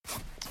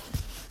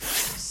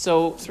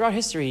So throughout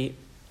history,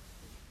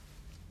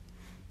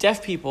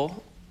 deaf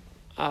people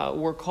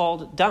were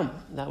called dumb.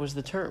 That was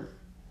the term.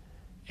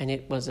 And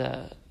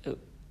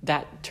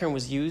that term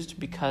was used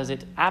because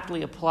it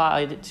aptly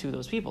applied to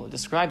those people. It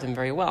described them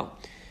very well.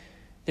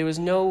 There was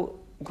no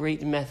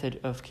great method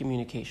of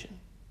communication.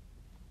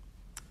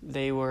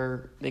 They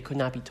could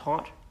not be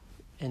taught,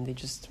 and they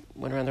just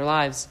went around their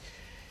lives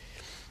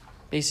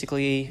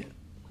basically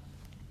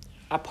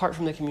apart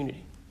from the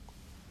community.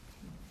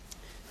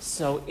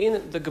 So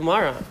in the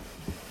Gemara,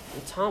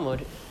 the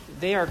Talmud,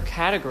 they are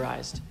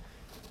categorized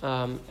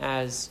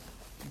as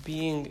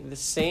being the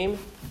same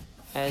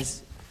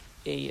as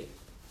a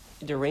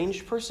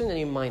deranged person and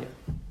a minor.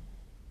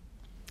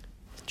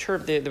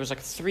 There was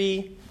like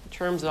 3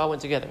 terms that all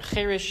went together.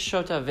 Cherish,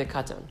 shota,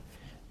 vekatan.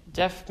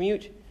 Deaf,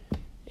 mute,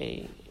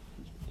 an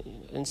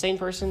insane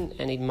person,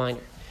 and a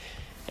minor.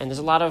 And there's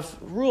a lot of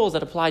rules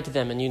that apply to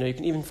them. And you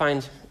can even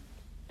find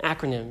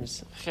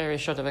acronyms.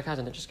 Cherish, shota,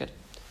 vekatan, that just get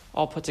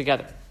all put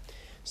together.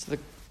 So the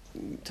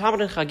Talmud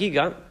in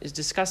Chagiga is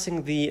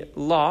discussing the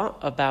law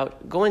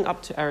about going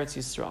up to Eretz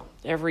Yisrael.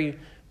 Every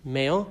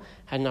male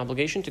had an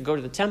obligation to go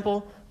to the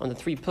temple on the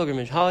 3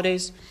 pilgrimage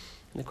holidays.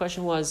 And the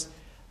question was,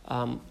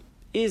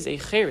 is a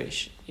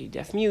cherish, a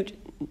deaf mute,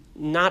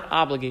 not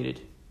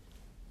obligated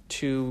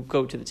to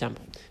go to the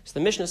temple? So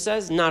the Mishnah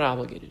says, not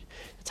obligated.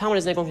 The Talmud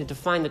is now going to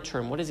define the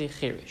term. What is a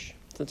cherish?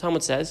 So the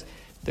Talmud says,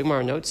 the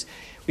Gemara notes,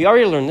 we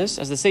already learned this,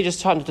 as the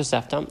sages taught in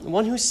Tosefta.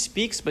 One who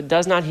speaks but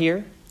does not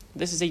hear,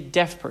 this is a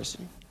deaf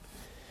person.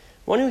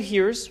 One who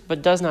hears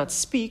but does not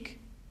speak,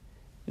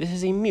 this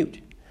is a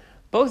mute.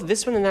 Both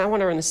this one and that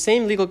one are in the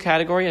same legal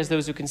category as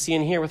those who can see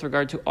and hear with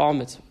regard to all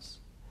mitzvahs.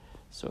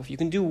 So if you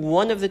can do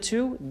one of the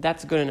 2,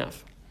 that's good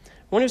enough.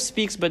 One who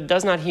speaks but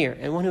does not hear,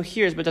 and one who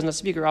hears but does not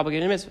speak are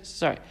obligated in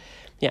mitzvahs.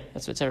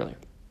 That's what it said earlier.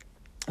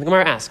 The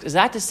Gemara asks, is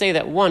that to say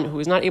that one who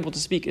is not able to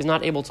speak is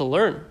not able to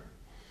learn?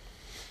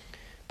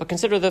 But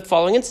consider the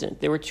following incident.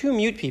 There were 2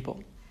 mute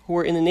people who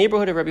were in the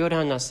neighborhood of Rabbi Yehuda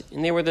HaNasi,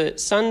 and they were the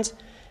sons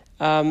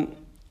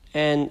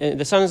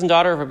and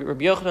daughter of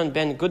Rabbi Yochanan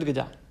ben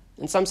Gudgada.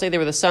 And some say they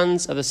were the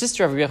sons of the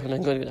sister of Rabbi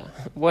Yochanan ben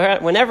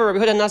Gudgada. Whenever Rabbi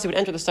Yehuda HaNasi would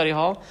enter the study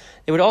hall,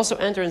 they would also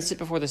enter and sit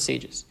before the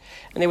sages.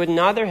 And they would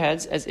nod their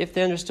heads as if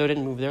they understood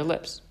and move their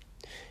lips.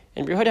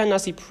 And Rabbi Yehuda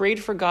HaNasi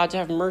prayed for God to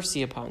have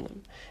mercy upon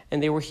them,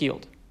 and they were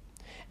healed.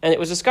 And it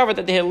was discovered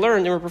that they had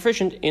learned and were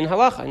proficient in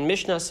halacha, in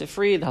Mishnah,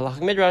 Sifri, the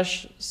Halachic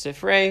Midrash,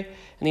 Sifrei,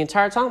 and the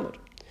entire Talmud.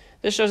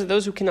 This shows that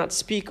those who cannot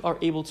speak are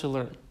able to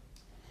learn.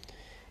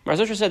 Mar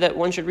Zohar said that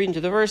one should read into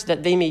the verse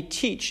that they may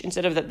teach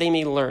instead of that they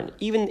may learn.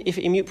 Even if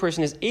a mute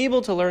person is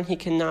able to learn, he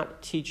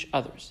cannot teach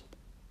others.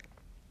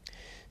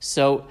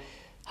 So,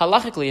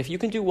 halachically, if you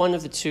can do one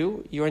of the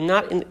 2, you are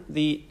not in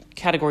the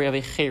category of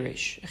a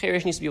cherish. A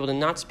cherish needs to be able to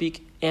not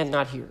speak and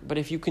not hear. But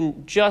if you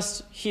can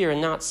just hear and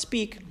not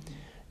speak,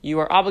 you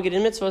are obligated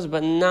in mitzvahs,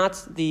 but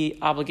not the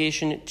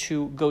obligation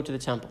to go to the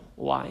temple.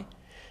 Why?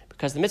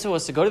 Because the mitzvah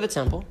was to go to the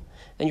temple,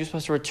 then you're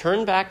supposed to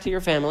return back to your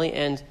family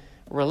and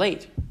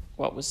relate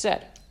what was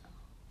said,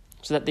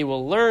 so that they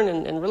will learn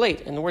and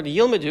relate. And the word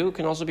yilmadu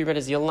can also be read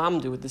as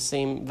yalamdu with the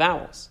same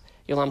vowels.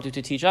 Yalamdu,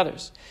 to teach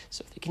others.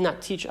 So if they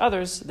cannot teach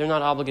others, they're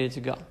not obligated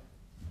to go.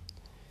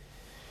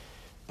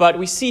 But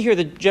we see here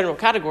the general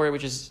category,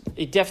 which is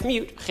a deaf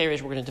mute,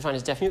 cherish, we're going to define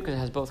as deaf mute because it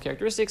has both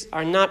characteristics,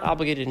 are not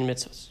obligated in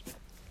mitzvahs.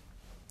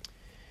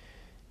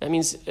 That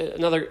means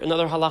another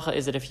halacha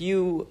is that if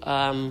you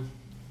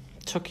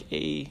took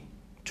a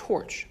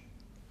torch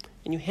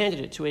and you handed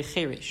it to a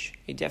cherish,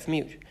 a deaf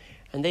mute,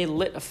 and they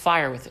lit a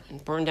fire with it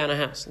and burned down a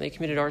house, and they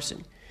committed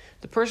arson,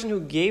 the person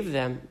who gave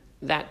them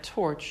that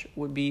torch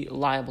would be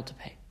liable to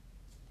pay.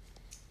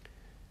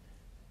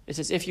 It's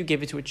as if you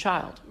gave it to a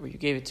child, or you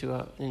gave it to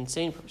an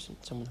insane person,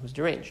 someone who's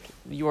deranged.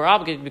 You are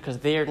obligated because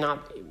they are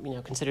not,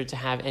 considered to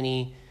have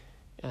any,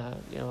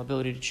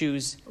 ability to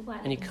choose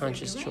any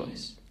conscious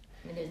choice.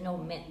 I mean, there's no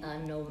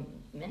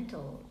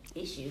mental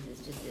issues.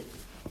 It's just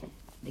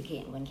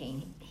that one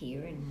can't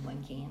hear and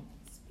one can't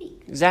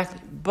speak.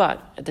 Exactly.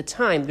 But at the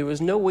time, there was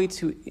no way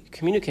to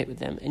communicate with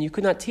them, and you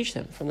could not teach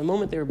them. From the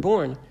moment they were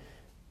born,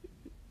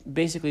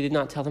 basically did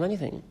not tell them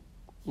anything.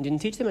 You didn't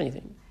teach them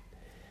anything.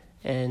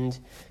 And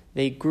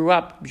they grew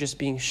up just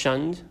being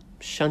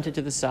shunted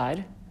to the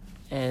side,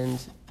 and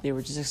they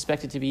were just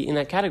expected to be in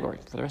that category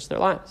for the rest of their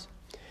lives.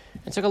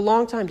 It took a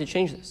long time to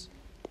change this.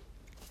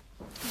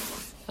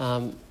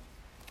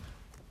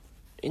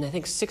 In I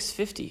think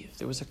 650,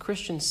 there was a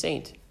Christian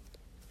saint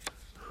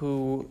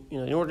who,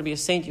 in order to be a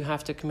saint, you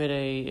have to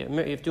you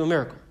have to do a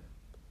miracle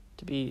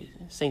to be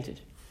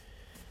sainted.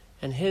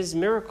 And his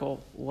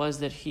miracle was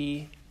that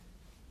he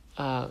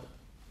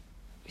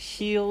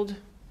healed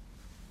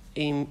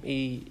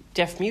a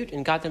deaf mute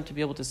and got them to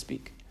be able to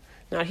speak.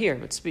 Not hear,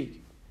 but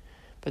speak.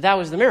 But that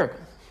was the miracle,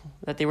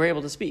 that they were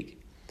able to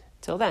speak.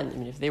 Till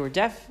then, if they were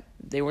deaf,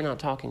 they were not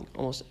talking,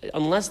 almost,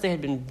 unless they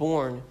had been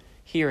born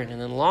hearing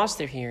and then lost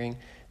their hearing,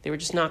 they were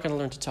just not going to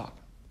learn to talk.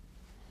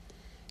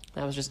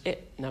 That was just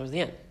it, and that was the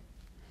end.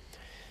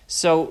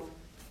 So,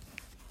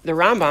 the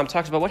Rambam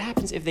talks about what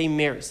happens if they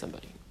marry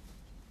somebody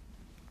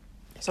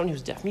someone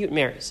who's deaf-mute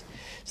marries.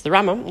 So the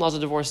Rambam, Laws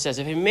of Divorce, says,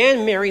 if a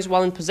man marries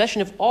while in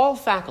possession of all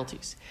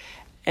faculties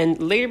and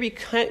later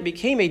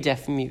became a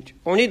deaf-mute,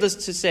 or needless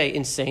to say,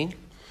 insane,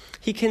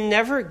 he can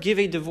never give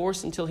a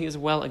divorce until he is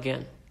well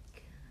again.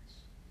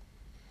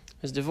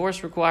 Because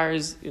divorce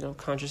requires,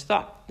 conscious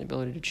thought, the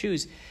ability to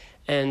choose.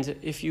 And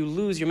if you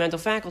lose your mental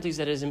faculties,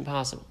 that is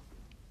impossible.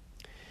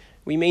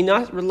 We may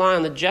not rely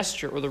on the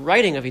gesture or the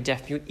writing of a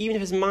deaf-mute, even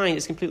if his mind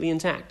is completely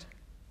intact.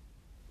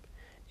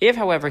 If,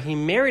 however, he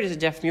married as a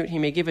deaf-mute, he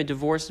may give a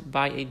divorce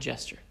by a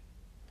gesture.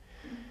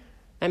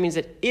 That means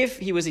that if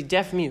he was a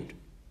deaf-mute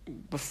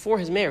before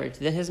his marriage,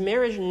 then his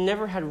marriage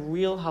never had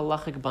real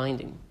halachic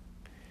binding.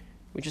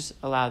 We just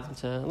allowed them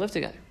to live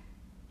together.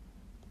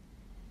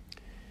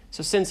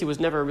 So since he was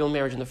never a real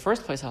marriage in the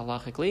first place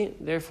halachically,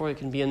 therefore it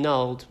can be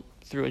annulled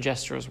through a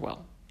gesture as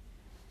well.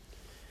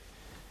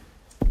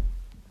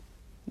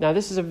 Now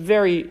this is a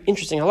very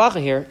interesting halacha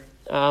here,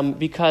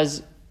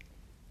 because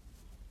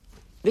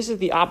this is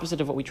the opposite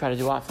of what we try to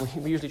do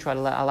often. We usually try to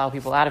allow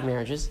people out of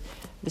marriages.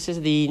 This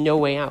is the no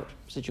way out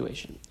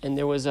situation. And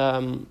there was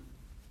a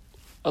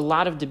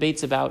lot of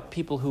debates about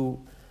people who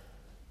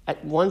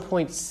at one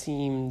point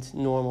seemed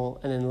normal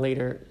and then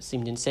later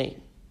seemed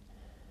insane.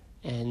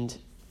 And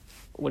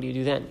what do you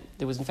do then?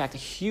 There was in fact a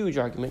huge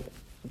argument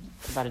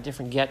about a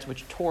different get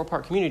which tore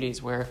apart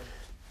communities where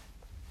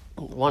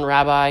one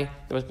rabbi,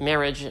 there was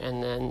marriage,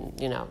 and then,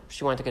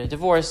 she wanted to get a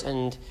divorce,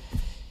 and,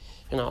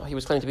 he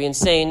was claiming to be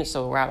insane,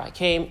 so a rabbi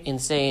came,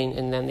 insane,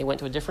 and then they went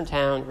to a different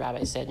town,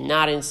 rabbi said,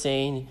 not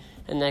insane,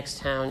 and next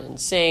town,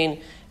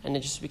 insane, and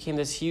it just became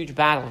this huge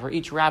battle where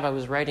each rabbi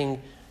was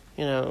writing,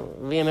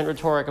 vehement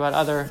rhetoric about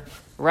other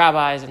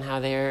rabbis and how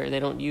they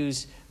don't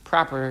use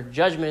proper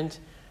judgment,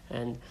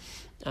 and...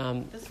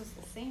 this was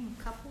the same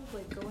couple,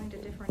 going to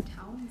different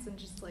towns and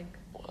just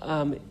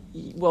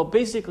well,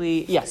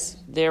 basically, yes.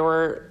 There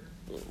were...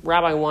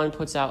 Rabbi 1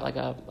 puts out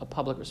a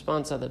public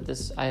response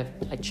that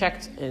I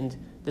checked and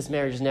this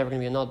marriage is never going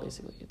to be annulled,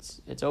 basically.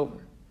 It's over.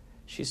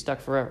 She's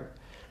stuck forever.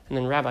 And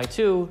then Rabbi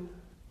 2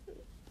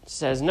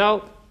 says,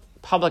 no,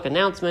 public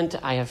announcement,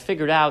 I have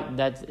figured out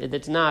that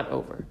it's not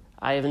over.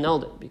 I have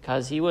annulled it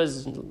because he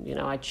was,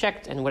 I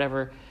checked, and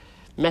whatever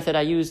method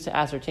I used to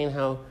ascertain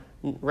how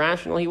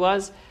rational he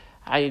was,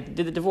 I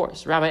did the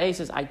divorce. Rabbi A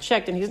says, I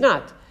checked and he's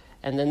not.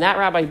 And then that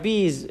Rabbi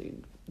B's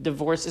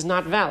divorce is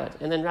not valid.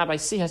 And then Rabbi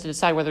C has to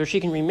decide whether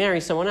she can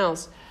remarry someone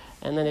else.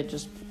 And then it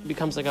just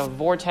becomes like a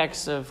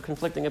vortex of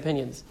conflicting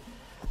opinions.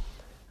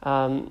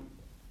 But,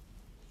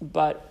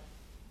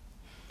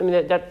 I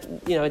mean, that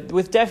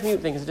with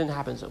deaf-mute things, it didn't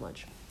happen so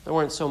much. There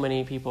weren't so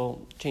many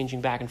people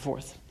changing back and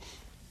forth.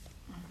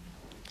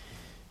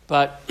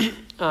 But,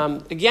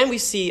 again, we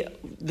see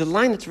the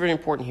line that's very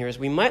important here is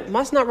we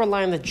must not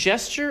rely on the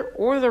gesture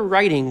or the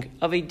writing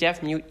of a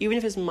deaf-mute, even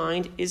if his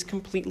mind is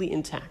completely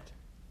intact.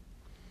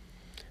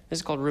 This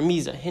is called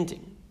remiza,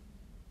 hinting.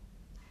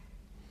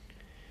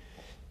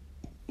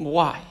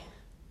 Why?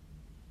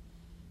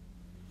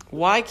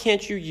 Why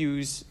can't you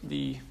use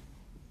the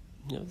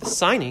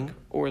signing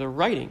or the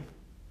writing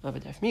of a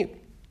deaf-mute?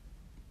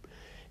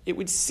 It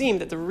would seem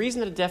that the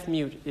reason that a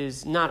deaf-mute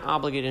is not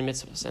obligated in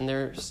mitzvahs and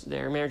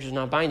their marriage is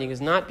not binding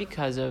is not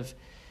because of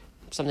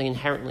something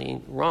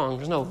inherently wrong.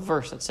 There's no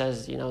verse that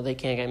says, they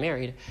can't get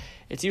married.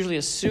 It's usually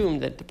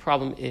assumed that the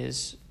problem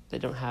is they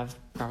don't have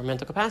proper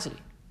mental capacity.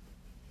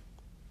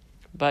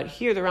 But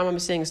here the Rambam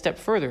is saying a step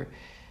further,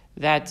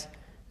 that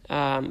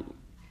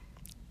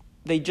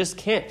they just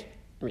can't,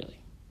 really.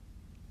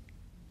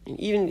 And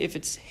even if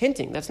it's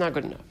hinting, that's not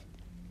good enough.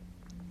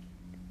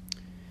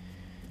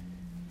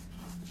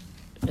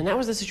 And that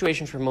was the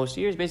situation for most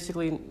years.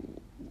 Basically,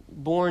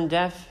 born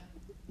deaf,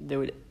 they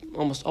would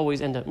almost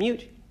always end up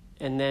mute,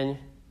 and then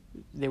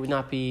they would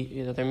not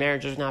be, their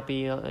marriages would not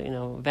be,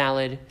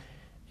 valid,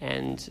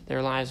 and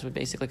their lives would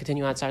basically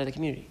continue outside of the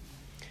community.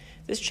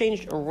 This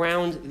changed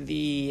around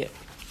the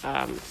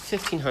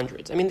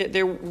 1500s. I mean,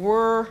 there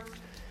were,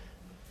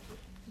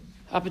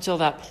 up until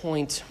that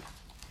point,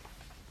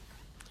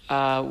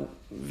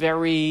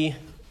 very,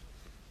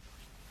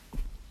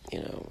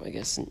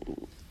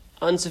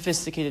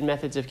 unsophisticated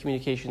methods of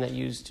communication that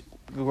used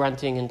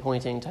grunting and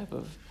pointing type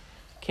of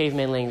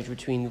caveman language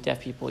between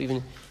deaf people.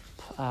 Even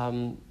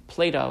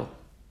Plato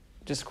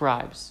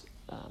describes,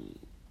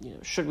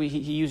 he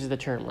uses the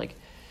term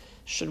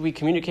should we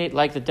communicate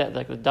like the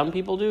dumb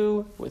people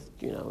do with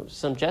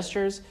some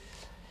gestures,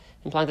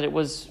 implying that it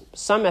was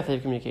some method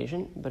of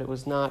communication, but it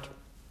was not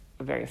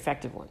a very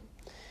effective one.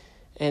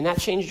 And that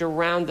changed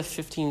around the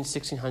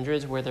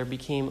 1600s, where there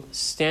became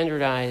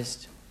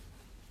standardized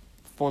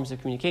forms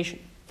of communication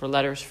for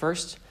letters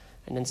first,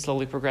 and then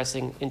slowly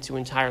progressing into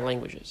entire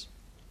languages.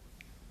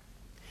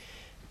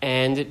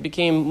 And it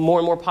became more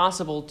and more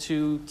possible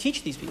to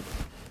teach these people,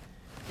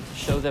 to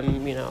show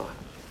them,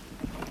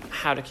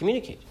 how to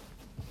communicate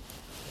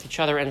with each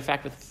other and, in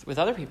fact, with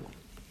other people.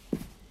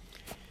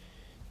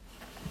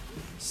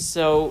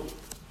 So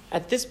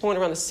at this point,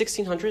 around the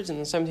 1600s and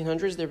the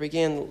 1700s, there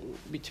began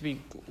to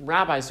be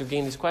rabbis who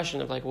gained this question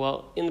of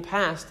in the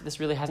past, this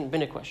really hasn't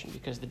been a question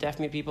because the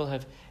deaf-mute people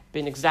have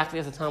been exactly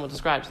as the Talmud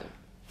describes them.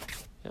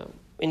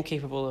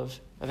 incapable of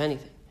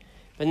anything.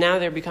 But now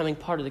they're becoming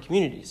part of the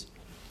communities,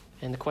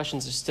 and the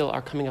questions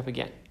are coming up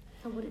again.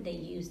 And what did they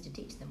use to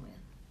teach them with?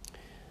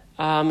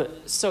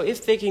 So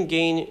if they can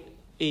gain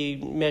a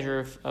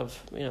measure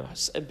of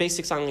a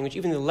basic sign language,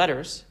 even the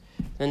letters,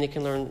 then they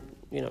can learn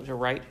to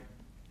write,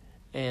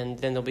 and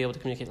then they'll be able to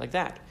communicate like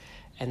that.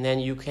 And then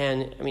you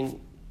can,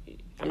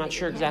 I'm not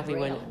sure exactly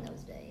when. In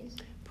those days.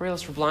 Braille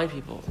is for blind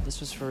people. This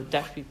was for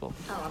deaf people.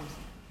 Oh,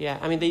 Yeah,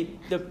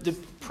 the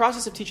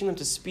process of teaching them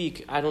to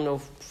speak, I don't know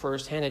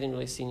firsthand. I didn't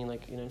really see any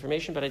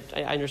information, but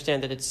I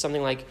understand that it's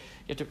something like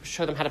you have to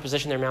show them how to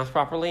position their mouth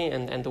properly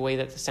and the way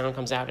that the sound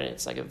comes out, and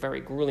it's like a very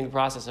grueling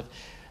process of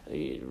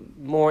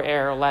more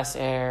air, less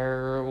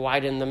air,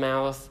 widen the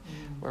mouth,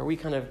 where we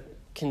kind of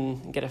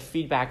can get a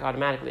feedback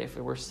automatically if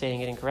we're saying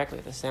it incorrectly.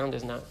 If the sound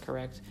is not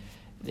correct,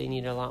 they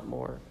need a lot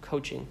more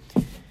coaching.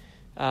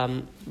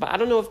 But I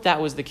don't know if that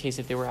was the case,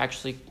 if they were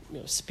actually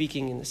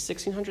speaking in the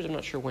 1600s. I'm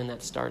not sure when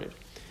that started.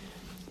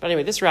 But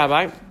anyway, this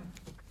rabbi,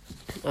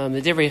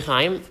 the Divrei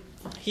Chaim,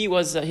 he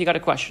got a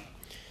question.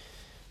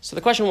 So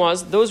the question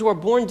was, those who are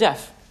born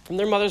deaf from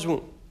their mother's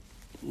womb,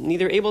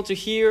 neither able to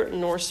hear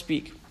nor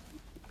speak,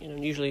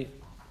 usually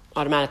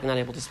automatically not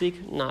able to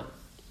speak, not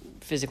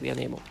physically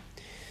unable.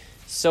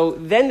 So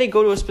then they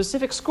go to a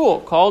specific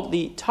school called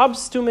the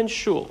Tabstumen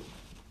Shul,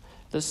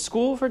 the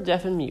school for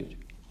deaf and mute.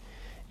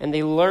 And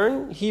they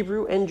learn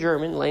Hebrew and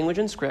German, language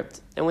and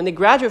script. And when they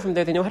graduate from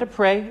there, they know how to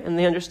pray, and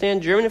they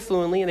understand German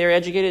fluently, and they are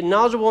educated,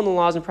 knowledgeable in the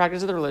laws and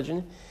practices of the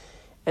religion,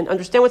 and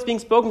understand what's being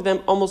spoken to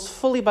them almost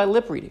fully by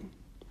lip reading.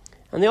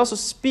 And they also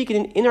speak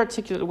in an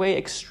inarticulate way,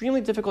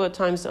 extremely difficult at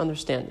times to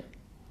understand.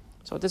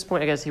 So at this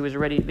point, I guess they were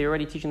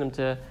already teaching them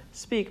to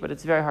speak, but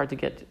it's very hard to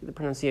get the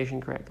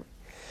pronunciation correctly.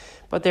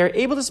 But they're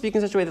able to speak in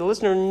such a way that the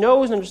listener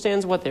knows and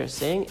understands what they're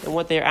saying and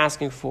what they're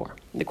asking for.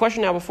 The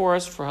question now before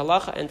us for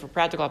halacha and for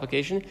practical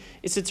application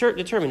is to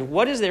determine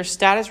what is their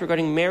status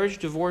regarding marriage,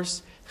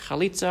 divorce,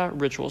 chalitza,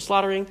 ritual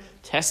slaughtering,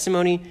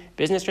 testimony,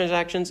 business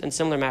transactions, and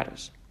similar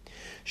matters.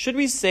 Should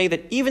we say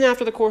that even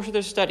after the course of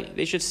their study,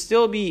 they should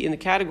still be in the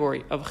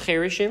category of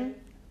cherishim,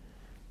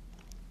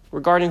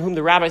 regarding whom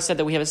the rabbi said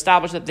that we have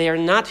established that they are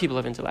not people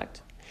of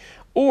intellect?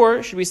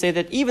 Or should we say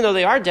that even though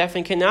they are deaf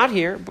and cannot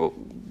hear, but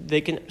they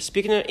can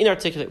speak in an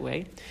inarticulate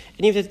way,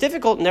 and even if it's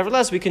difficult,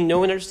 nevertheless, we can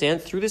know and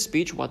understand through the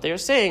speech what they are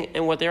saying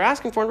and what they're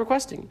asking for and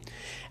requesting.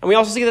 And we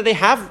also see that they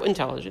have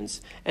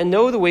intelligence and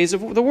know the ways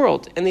of the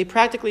world, and they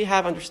practically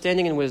have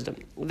understanding and wisdom.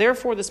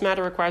 Therefore, this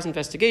matter requires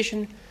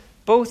investigation,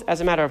 both as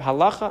a matter of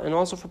halacha and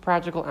also for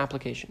practical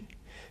application.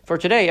 For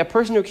today, a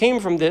person who came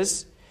from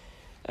this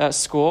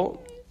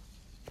school,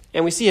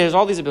 and we see he has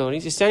all these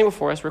abilities, he's standing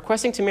before us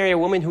requesting to marry a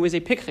woman who is a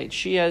pikhet.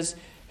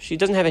 She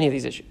doesn't have any of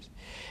these issues.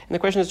 And the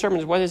question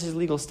determines what is his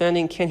legal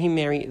standing. Can he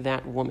marry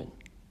that woman?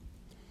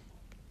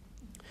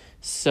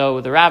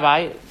 So the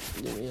rabbi,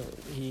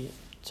 he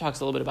talks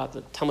a little bit about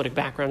the Talmudic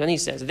background, and he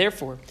says,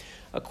 therefore,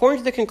 according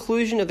to the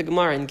conclusion of the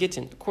Gemara in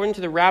Gittin, according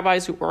to the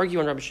rabbis who argue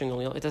on Rabbi Shimon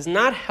Gamliel, it does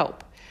not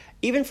help,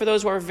 even for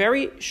those who are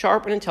very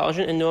sharp and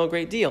intelligent and know a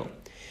great deal.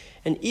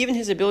 And even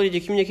his ability to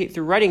communicate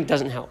through writing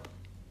doesn't help.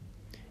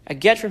 A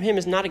get from him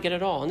is not a get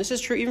at all. And this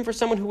is true even for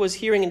someone who was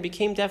hearing and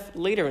became deaf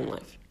later in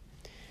life.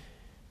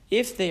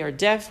 If they are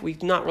deaf, we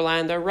do not rely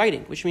on their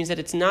writing, which means that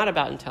it's not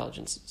about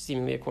intelligence,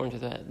 seemingly according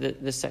to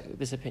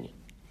this opinion.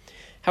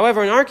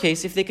 However, in our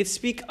case, if they could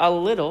speak a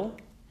little,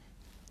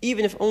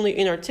 even if only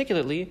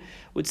inarticulately,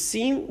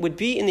 would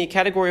be in the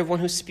category of one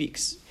who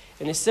speaks,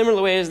 in a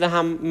similar way as the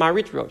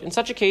Marit wrote. In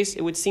such a case,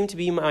 it would seem to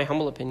be my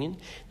humble opinion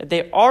that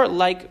they are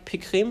like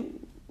pikrim,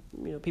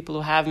 people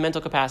who have mental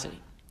capacity,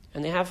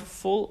 and they have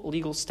full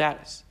legal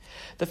status.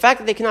 The fact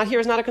that they cannot hear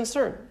is not a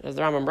concern. As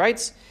the Rambam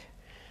writes,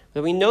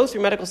 that we know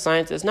through medical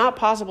science it's not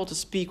possible to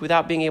speak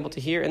without being able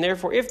to hear, and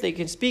therefore if they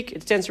can speak,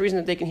 it stands to reason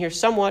that they can hear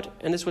somewhat,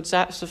 and this would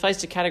suffice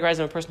to categorize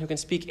them as a person who can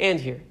speak and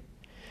hear.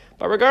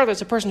 But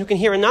regardless, a person who can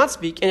hear and not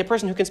speak, and a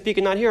person who can speak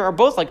and not hear are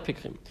both like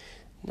pikrim.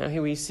 Now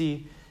here we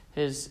see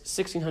his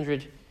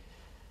 1600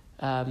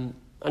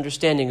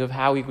 understanding of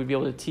how he would be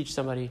able to teach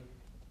somebody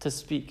to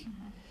speak.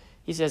 Mm-hmm.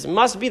 He says it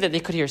must be that they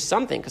could hear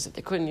something, because if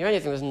they couldn't hear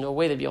anything, there's no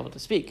way they'd be able to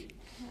speak.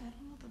 Yeah, I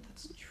don't know that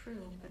that's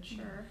true, but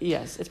sure.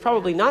 Yes, it's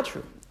probably not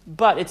true.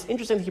 But it's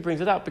interesting that he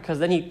brings it up, because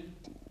then he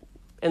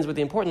ends with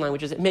the important line,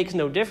 which is it makes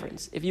no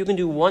difference. If you can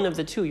do one of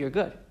the two, you're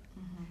good.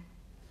 Mm-hmm.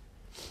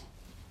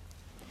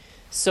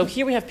 So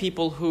here we have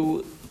people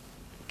who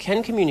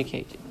can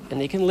communicate, and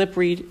they can lip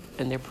read,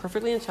 and they're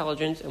perfectly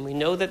intelligent, and we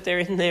know that they're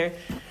in there,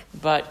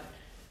 but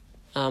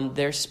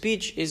their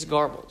speech is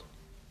garbled.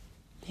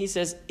 He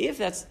says if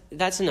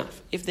that's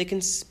enough, if they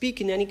can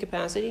speak in any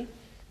capacity,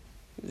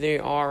 they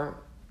are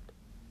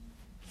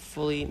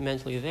fully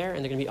mentally there,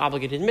 and they're going to be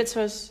obligated in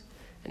mitzvahs,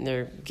 and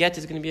their get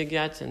is going to be a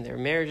get, and their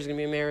marriage is going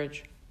to be a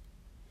marriage.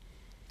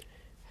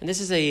 And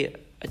this is a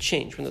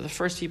change, one of the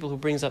first people who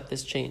brings up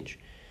this change.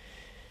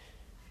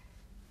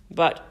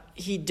 But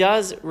he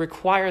does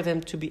require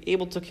them to be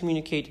able to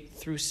communicate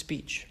through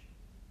speech,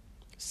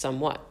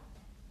 somewhat.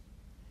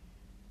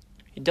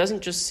 He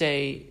doesn't just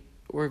say,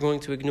 we're going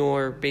to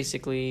ignore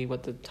basically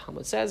what the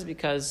Talmud says,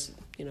 because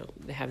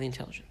they have the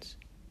intelligence.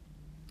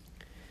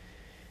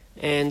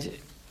 And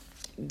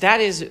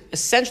that is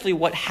essentially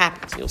what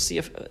happens. You'll see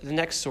if the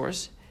next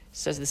source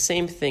says the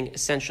same thing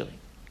essentially.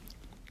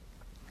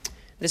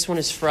 This one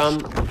is from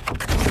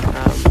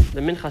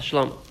the Minchas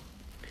Shlomo.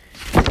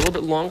 It's a little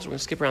bit long, so we're going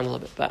to skip around a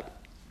little bit.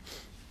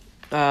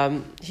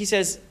 But he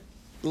says,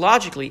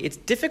 logically, it's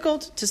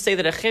difficult to say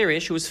that a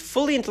cherish who is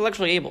fully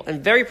intellectually able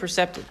and very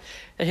perceptive,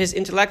 that his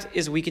intellect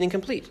is weak and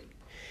incomplete.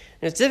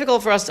 And it's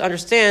difficult for us to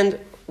understand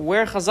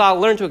where Chazal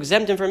learned to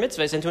exempt him from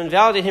mitzvahs and to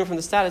invalidate him from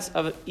the status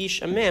of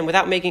ish, a man,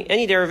 without making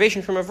any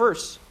derivation from a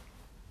verse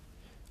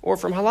or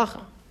from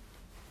halacha.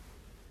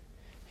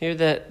 Here,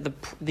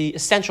 the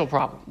essential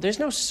problem. There's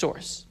no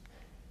source.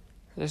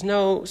 There's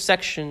no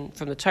section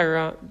from the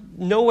Torah.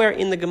 Nowhere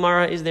in the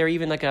Gemara is there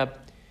even like a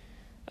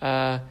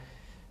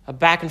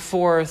back and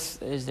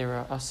forth. Is there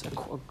a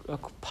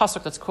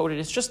pasuk that's quoted?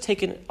 It's just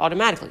taken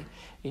automatically.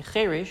 A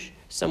cherish,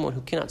 someone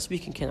who cannot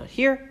speak and cannot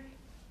hear,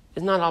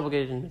 is not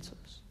obligated in mitzvahs.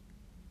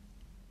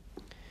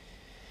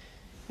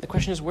 The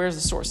question is, where's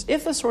the source?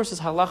 If the source is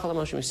halacha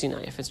l'Moshe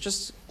Sinai, if it's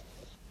just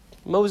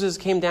Moses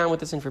came down with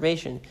this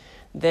information,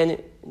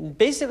 then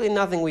basically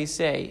nothing we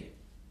say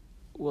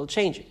will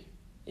change it.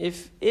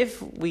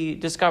 If we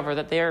discover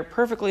that they are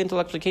perfectly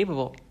intellectually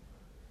capable,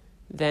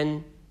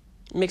 then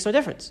it makes no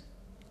difference.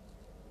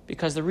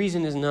 Because the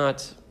reason is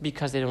not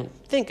because they don't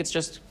think, it's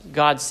just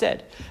God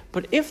said.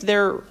 But if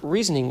their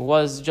reasoning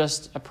was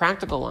just a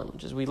practical one,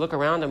 which is we look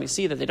around and we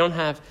see that they don't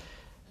have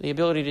the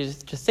ability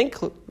to think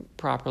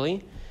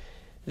properly,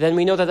 then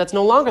we know that that's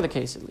no longer the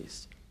case, at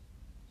least.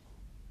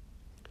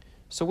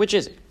 So which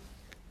is it?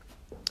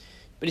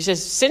 But he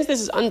says, since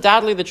this is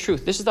undoubtedly the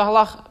truth, this is the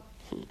halacha,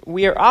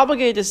 we are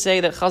obligated to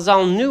say that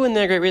Chazal knew in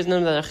their great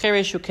wisdom that a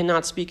cheresh who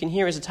cannot speak and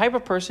hear is a type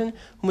of person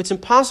whom it's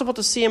impossible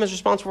to see him as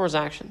responsible for his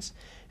actions.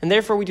 And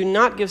therefore we do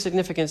not give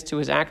significance to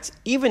his acts,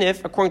 even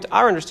if, according to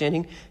our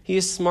understanding, he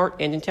is smart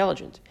and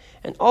intelligent.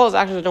 And all his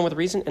actions are done with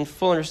reason and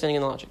full understanding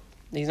and logic.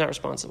 He's not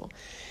responsible.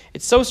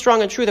 It's so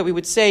strong and true that we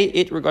would say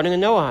it regarding a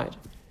Noahide.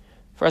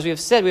 For as we have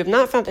said, we have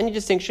not found any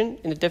distinction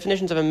in the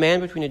definitions of a man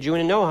between a Jew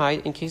and a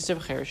Noahide in cases of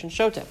cheresh and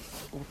shoteh,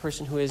 a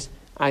person who is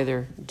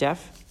either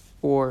deaf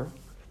or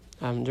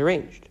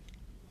deranged.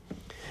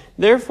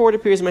 Therefore, it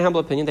appears in my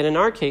humble opinion that in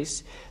our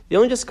case, the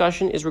only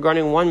discussion is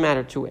regarding one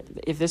matter to it: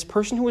 if this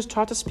person who was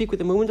taught to speak with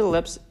the movement of the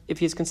lips, if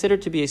he is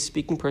considered to be a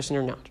speaking person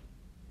or not.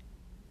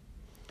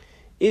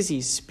 Is he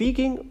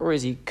speaking or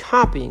is he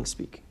copying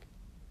speaking?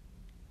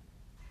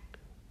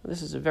 Well,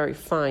 this is a very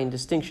fine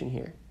distinction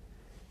here.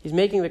 He's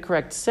making the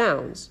correct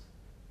sounds,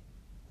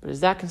 but is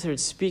that considered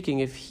speaking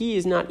if he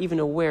is not even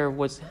aware of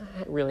what's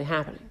really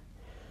happening?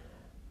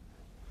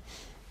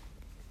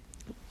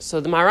 So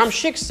the Maharam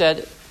Shik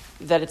said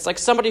that it's like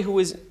somebody who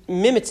is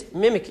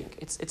mimicking.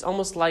 It's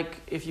almost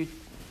like if you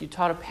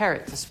taught a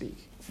parrot to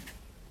speak,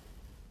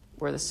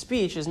 where the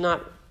speech is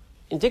not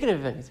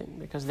indicative of anything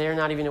because they're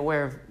not even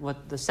aware of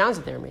what the sounds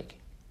that they're making.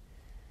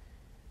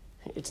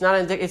 It's not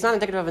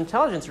indicative of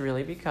intelligence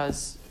really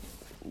because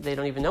they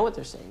don't even know what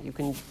they're saying. You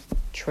can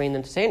train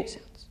them to say any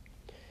sounds.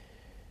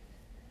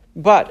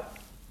 But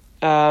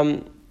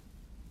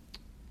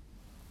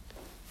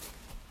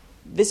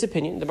this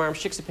opinion, the Maharam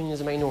Shik's opinion,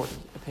 is a minority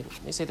opinion.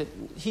 They say that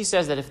he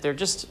says that if they're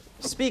just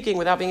speaking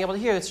without being able to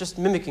hear, it's just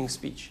mimicking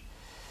speech.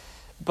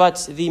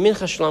 But the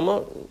Minchas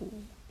Shlomo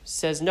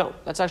says no,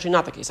 that's actually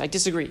not the case. I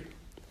disagree.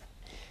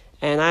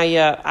 And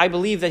I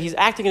believe that he's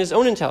acting in his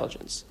own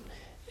intelligence.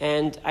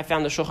 And I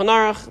found the Shulchan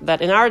Aruch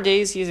that in our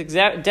days he is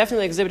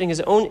definitely exhibiting his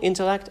own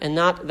intellect and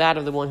not that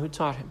of the one who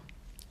taught him.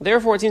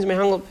 Therefore, it seems my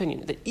humble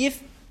opinion that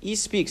if he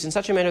speaks in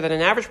such a manner that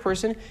an average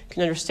person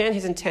can understand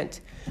his intent,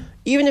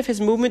 even if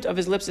his movement of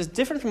his lips is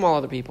different from all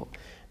other people,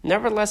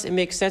 nevertheless it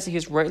makes sense that he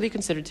is rightly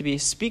considered to be a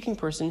speaking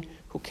person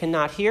who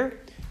cannot hear,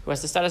 who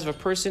has the status of a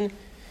person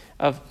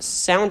of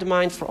sound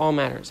mind for all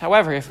matters.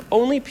 However, if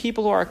only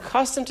people who are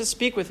accustomed to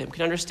speak with him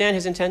can understand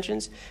his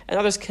intentions and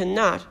others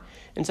cannot,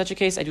 in such a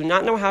case I do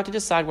not know how to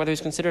decide whether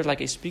he's considered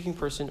like a speaking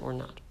person or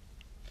not.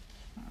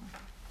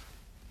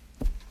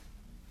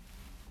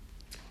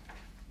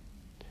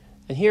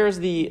 And here's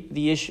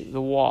the issue,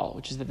 the wall,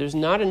 which is that there's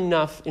not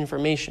enough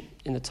information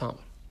in the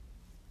Talmud.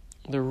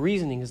 The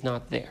reasoning is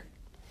not there.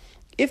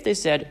 If they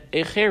said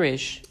a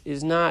cheresh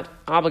is not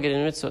obligated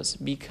in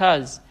mitzvahs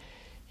because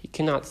he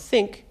cannot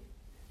think,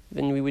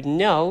 then we would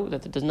know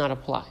that does not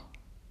apply.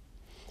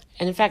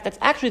 And in fact, that's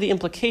actually the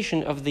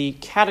implication of the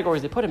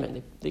categories they put him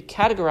in. They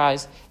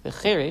categorize the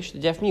cheresh, the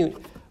deaf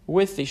mute,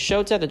 with the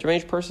shoteh, the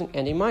deranged person,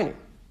 and a minor,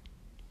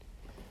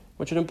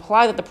 which would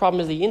imply that the problem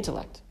is the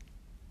intellect.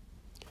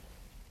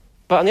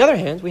 But on the other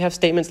hand, we have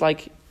statements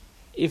like,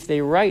 if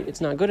they write, it's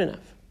not good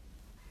enough.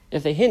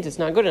 If they hint, it's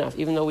not good enough,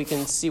 even though we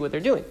can see what they're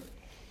doing.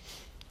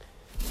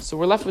 So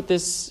we're left with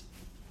this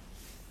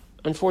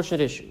unfortunate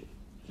issue,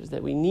 which is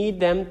that we need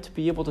them to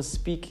be able to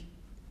speak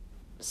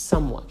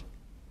somewhat.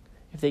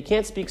 If they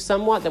can't speak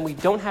somewhat, then we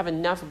don't have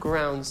enough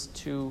grounds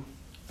to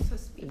So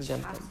speech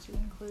exempt has them. to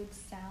include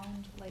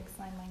sound, like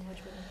sign language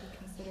wouldn't be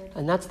considered.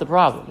 And that's the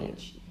problem.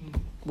 Speech.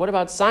 What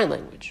about sign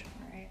language?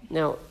 Right.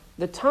 Now,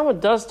 the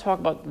Talmud does talk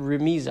about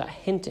remiza,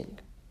 hinting.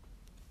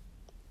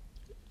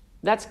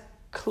 That's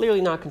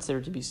clearly not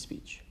considered to be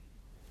speech.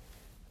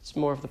 It's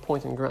more of the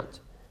point and grunt.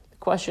 The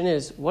question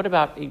is, what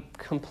about a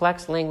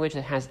complex language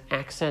that has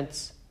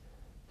accents,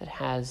 that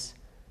has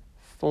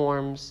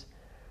forms,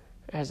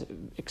 has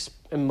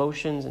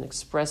emotions and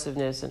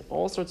expressiveness and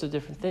all sorts of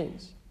different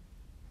things?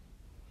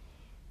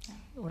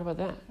 What about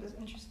that? It was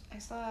interesting. I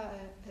saw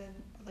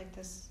like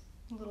this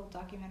little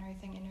documentary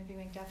thing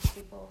interviewing deaf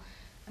people,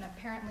 and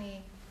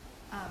apparently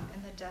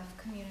in the deaf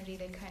community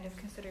they kind of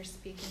consider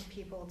speaking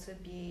people to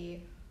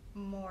be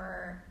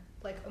more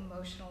like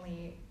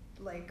emotionally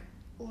like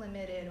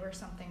limited or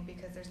something,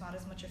 because there's not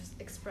as much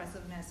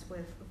expressiveness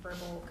with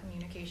verbal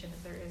communication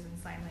as there is in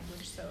sign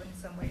language. So in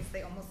some ways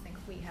they almost think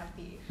we have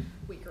the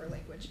weaker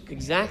language and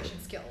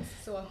communication skills.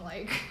 So I'm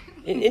like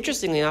and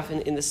interestingly enough,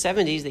 in the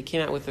 70s they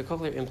came out with the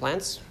cochlear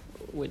implants,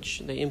 which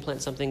they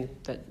implant something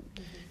that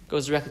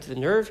goes directly to the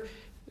nerve,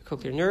 the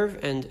cochlear nerve,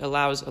 and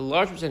allows a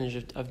large percentage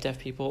of deaf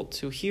people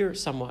to hear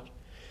somewhat.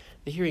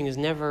 The hearing is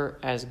never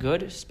as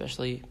good,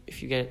 especially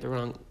if you get it at the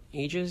wrong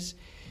ages.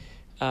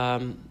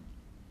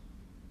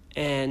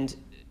 And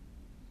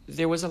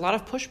there was a lot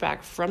of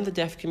pushback from the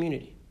deaf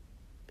community.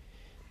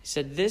 He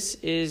said this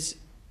is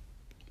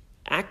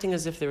acting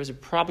as if there was a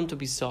problem to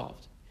be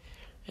solved.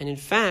 And in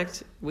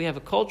fact, we have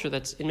a culture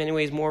that's in many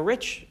ways more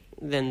rich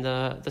than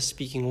the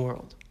speaking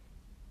world.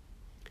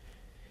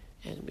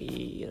 And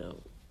we,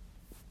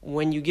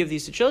 when you give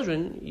these to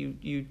children,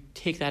 you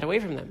take that away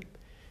from them.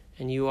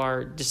 And you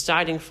are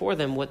deciding for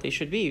them what they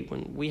should be,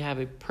 when we have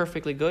a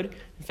perfectly good,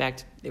 in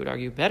fact, they would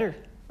argue better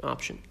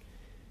option,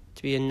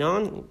 to be a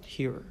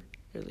non-hearer,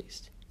 at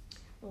least.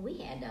 Well, we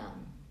had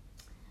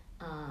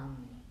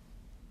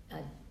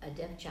a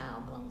deaf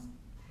child belonged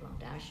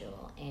to our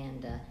shul,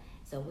 and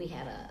so they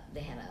had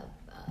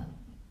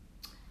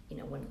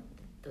one of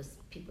those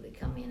people that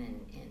come in and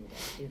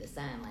do the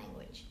sign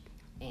language,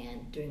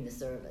 and during the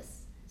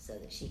service, so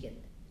that she could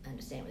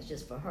understand. It was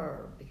just for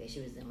her because she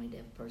was the only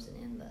deaf person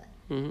in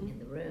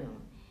the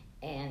room,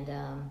 and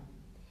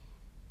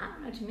I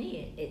don't know. To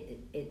me,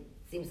 it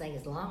seems like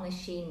as long as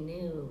she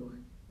knew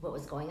what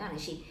was going on,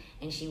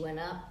 and she went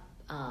up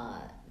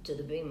to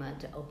the bima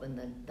to open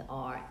the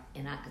art,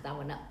 and because I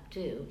went up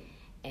too,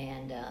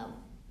 and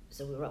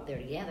so we were up there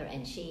together,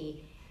 and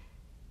she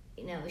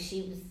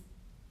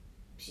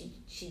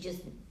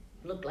just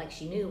looked like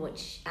she knew what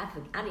I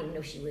didn't even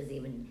know she was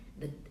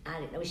I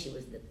didn't know she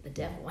was the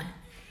deaf one,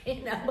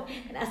 and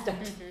I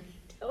started to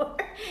tell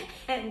her,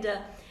 and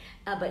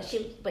but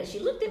she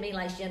looked at me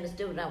like she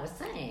understood what I was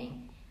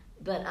saying,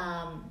 but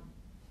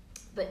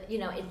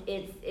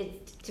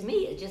it's to me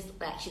it's just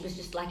like she was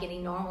just like any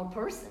normal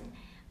person,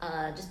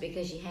 just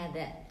because she had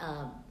that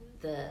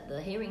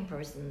the hearing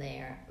person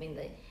there. I mean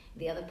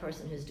the other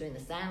person who's doing the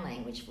sign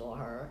language for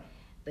her,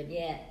 but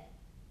yet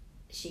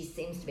she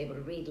seems to be able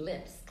to read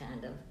lips,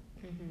 kind of,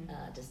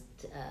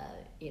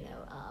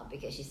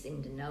 because she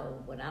seemed to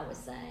know what I was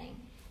saying,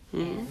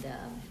 and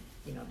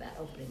about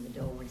opening the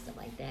door and stuff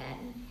like that,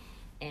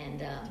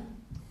 and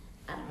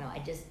I don't know. I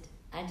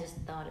just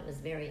thought it was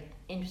very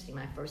interesting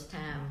my first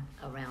time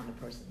around a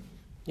person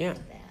like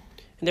that.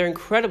 And they're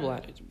incredible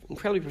at it,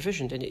 incredibly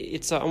proficient, and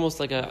it's almost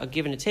like a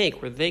give and a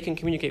take, where they can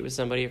communicate with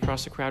somebody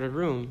across a crowded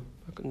room,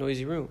 a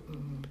noisy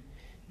room,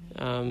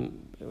 in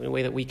a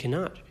way that we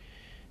cannot.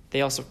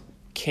 They also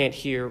can't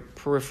hear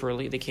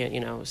peripherally. They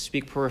can't,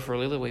 speak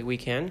peripherally the way we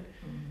can.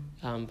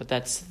 But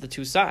that's the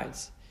two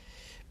sides.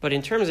 But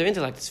in terms of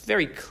intellect, it's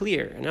very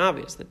clear and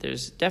obvious that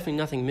there's definitely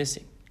nothing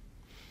missing.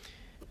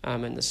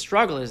 And the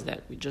struggle is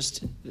that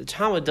the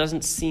Talmud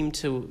doesn't seem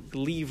to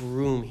leave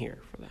room here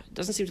for that. It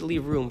doesn't seem to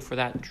leave room for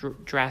that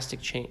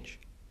drastic change,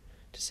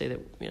 to say that,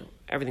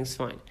 everything's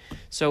fine.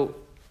 So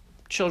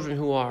children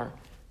who are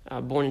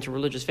born into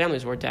religious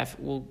families who are deaf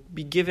will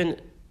be given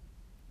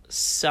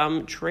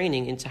some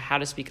training into how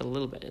to speak a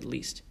little bit, at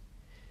least,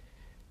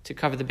 to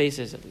cover the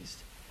bases, at least.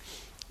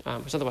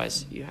 Because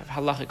otherwise, you have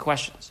halachic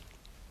questions.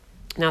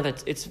 Now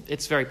that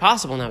it's very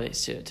possible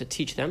nowadays to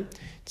teach them,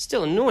 it's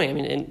still annoying. I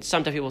mean, and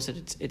some deaf people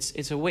said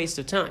it's a waste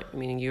of time.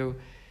 Meaning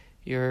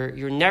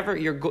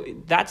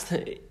that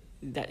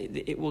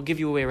it will give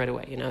you away right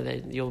away.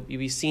 That you'll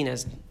be seen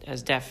as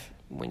deaf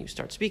when you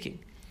start speaking,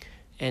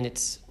 and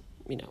it's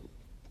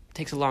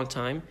takes a long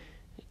time.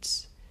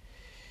 It's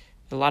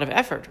a lot of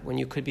effort when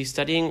you could be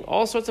studying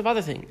all sorts of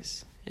other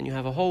things, and you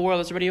have a whole world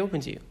that's already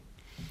open to you.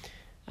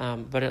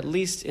 But at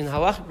least in the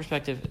halachic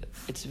perspective,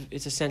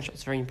 it's essential.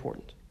 It's very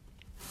important.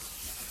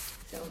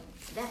 So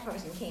that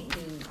person can't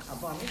be a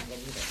bar mitzvah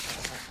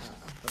either.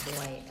 A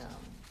boy,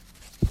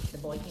 the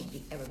boy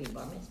can't ever be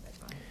bar mitzvah,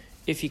 right?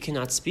 If he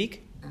cannot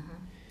speak,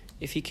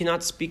 if he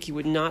cannot speak, he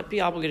would not be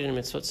obligated in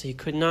mitzvot. So he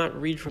could not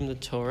read from the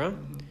Torah.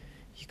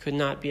 He could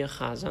not be a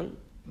chazan.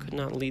 Could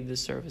not lead the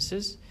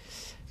services.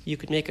 You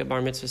could make a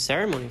bar mitzvah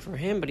ceremony for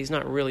him, but he's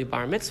not really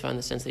bar mitzvah in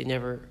the sense that he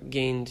never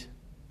gained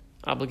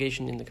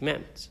obligation in the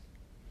commandments.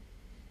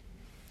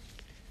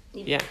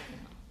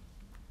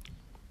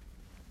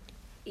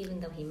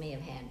 Even though he may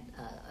have had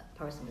a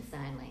person with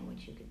sign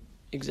language who could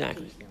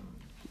exactly teach them.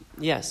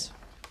 Yes,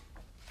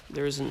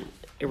 there is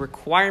a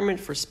requirement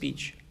for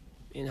speech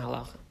in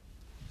halacha,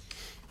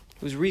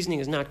 whose reasoning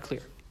is not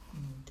clear.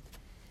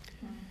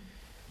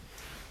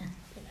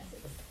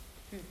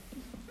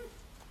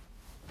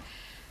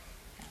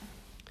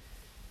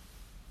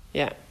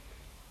 Yeah.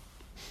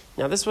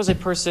 Now, this was a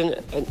person,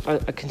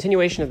 a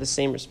continuation of the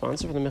same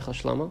response from the Michal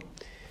Shlomo,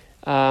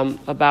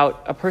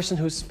 about a person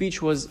whose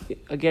speech was,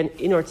 again,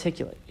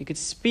 inarticulate. He could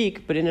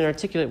speak, but in an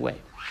articulate way.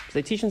 So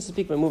they teach him to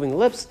speak by moving the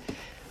lips.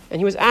 And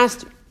he was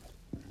asked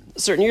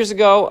certain years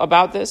ago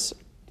about this,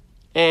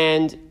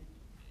 and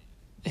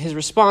his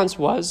response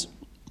was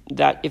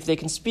that if they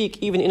can speak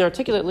even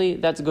inarticulately,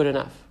 that's good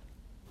enough.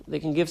 They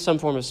can give some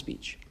form of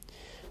speech.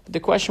 But the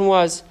question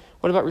was,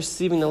 what about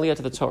receiving the Aliyah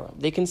to the Torah?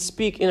 They can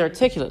speak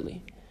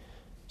inarticulately,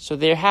 so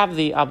they have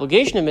the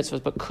obligation of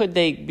mitzvahs, but could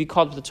they be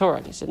called to the Torah?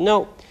 And he said,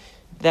 no,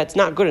 that's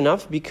not good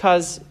enough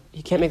because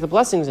he can't make the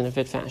blessings in a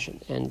fit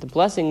fashion. And the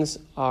blessings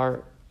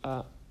are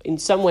in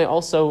some way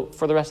also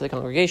for the rest of the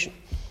congregation,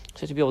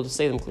 so to be able to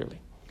say them clearly.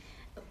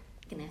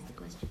 Can I ask the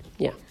question?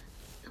 Yeah.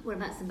 What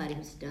about somebody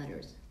who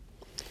stutters?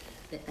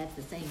 That's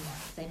the same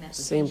application?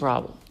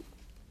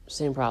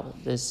 Same problem.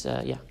 This,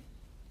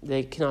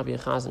 they cannot be a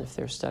chazan if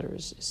their stutter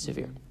is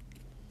severe.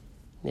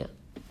 Yeah.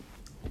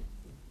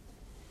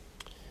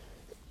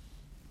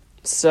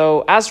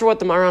 So, as for what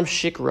the Maharam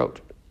Shik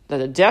wrote,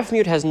 that a deaf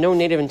mute has no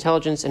native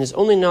intelligence and his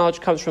only knowledge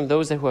comes from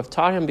those who have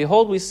taught him,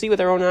 behold, we see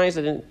with our own eyes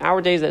that in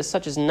our days that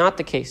such is not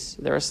the case.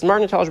 There are smart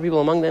and intelligent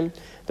people among them.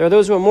 There are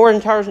those who are more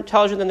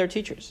intelligent than their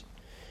teachers.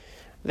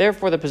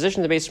 Therefore, the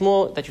position of the Beis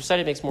Shmuel that you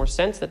cited makes more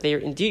sense, that they are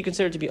indeed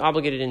considered to be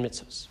obligated in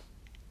mitzvahs.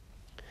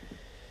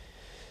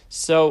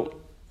 So,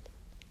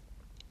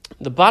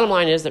 the bottom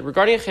line is that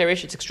regarding a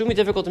cheresh, it's extremely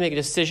difficult to make a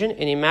decision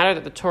in a matter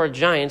that the Torah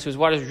giants whose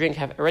waters drink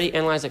have already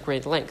analyzed at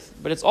great length.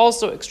 But it's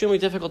also extremely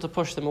difficult to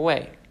push them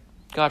away,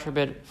 God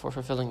forbid, for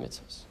fulfilling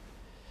mitzvahs.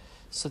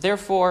 So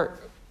therefore,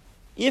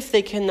 if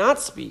they cannot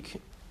speak,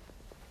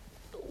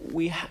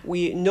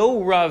 we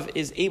know Rav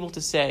is able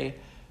to say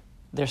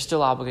they're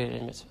still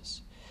obligated in mitzvahs.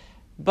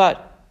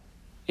 But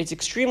it's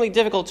extremely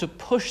difficult to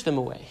push them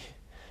away.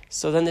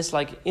 So then this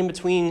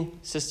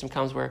in-between system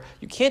comes where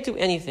you can't do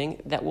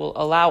anything that will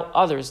allow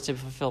others to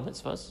fulfill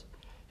mitzvahs.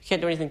 You can't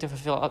do anything to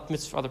fulfill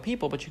mitzvahs for other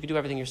people, but you can do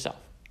everything yourself.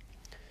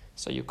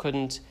 So you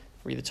couldn't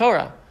read the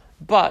Torah,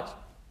 but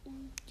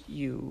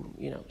you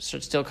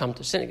should still come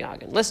to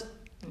synagogue and listen.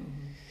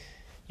 Mm-hmm.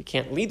 You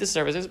can't lead the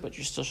services, but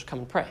you still should come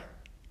and pray.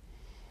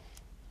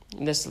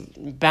 And this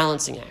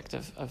balancing act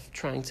of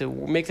trying to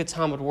make the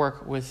Talmud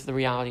work with the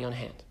reality on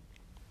hand.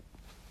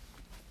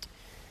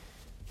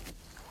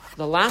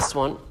 The last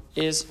one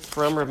is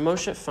from Rav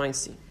Moshe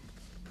Feinstein.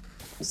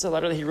 This is a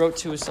letter that he wrote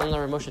to his son-in-law,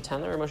 Rav Moshe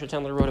Tendler. Rav Moshe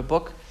Tendler wrote a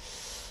book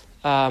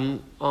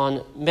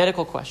on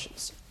medical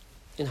questions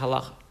in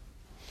halacha.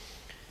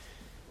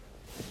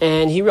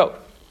 And he wrote,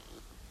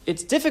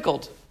 it's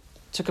difficult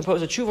to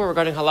compose a tshuva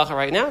regarding halacha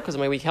right now because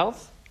of my weak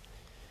health,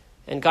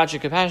 and God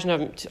should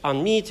compassion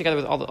on me together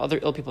with all the other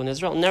ill people in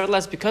Israel.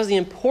 Nevertheless, because the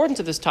importance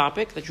of this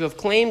topic that you have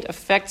claimed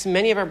affects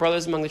many of our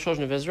brothers among the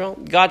children of Israel,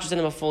 God should send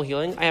them a full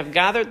healing. I have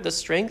gathered the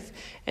strength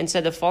and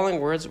said the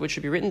following words, which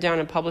should be written down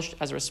and published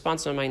as a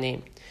response to my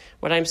name.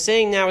 What I am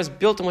saying now is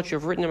built on what you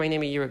have written in my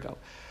name a year ago.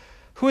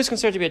 Who is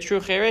considered to be a true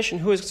cheresh, and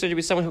who is considered to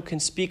be someone who can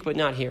speak but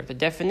not hear? The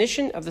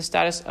definition of the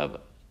status of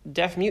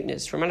deaf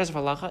muteness for matters of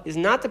halacha is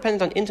not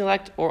dependent on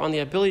intellect or on the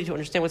ability to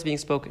understand what's being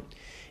spoken.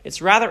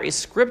 It's rather a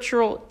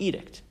scriptural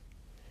edict,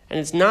 and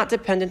it's not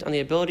dependent on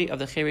the ability of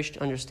the cheresh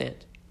to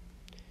understand.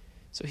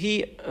 So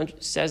he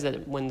says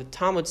that when the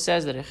Talmud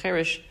says that a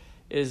cheresh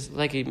is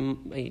like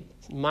a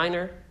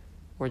minor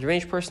or a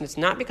deranged person, it's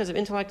not because of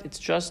intellect, it's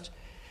just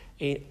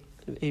a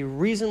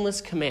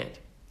reasonless command.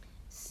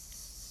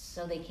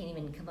 So they can't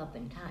even come up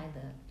and tie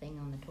the thing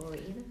on the Torah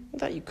either? I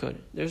thought you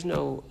could. There's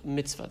no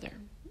mitzvah there.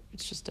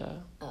 It's just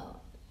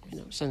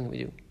something we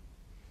do.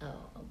 Oh,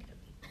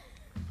 okay.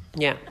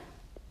 Yeah.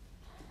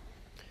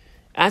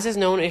 As is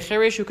known, a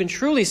cheresh who can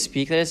truly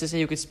speak, that is to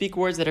say, who can speak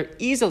words that are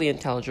easily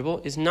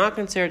intelligible, is not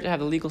considered to have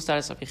the legal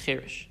status of a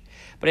cheresh.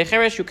 But a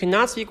cheresh who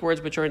cannot speak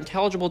words which are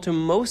intelligible to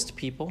most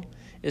people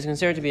is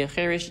considered to be a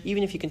cheresh,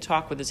 even if he can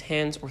talk with his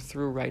hands or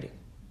through writing.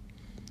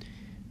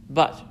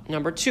 But,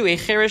 number 2, a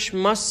cheresh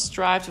must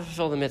strive to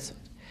fulfill the mitzvah.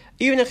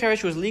 Even a cheresh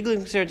who is legally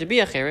considered to be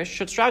a cheresh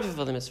should strive to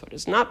fulfill the mitzvah.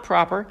 It's not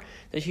proper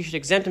that he should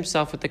exempt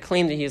himself with the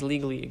claim that he is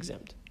legally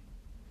exempt.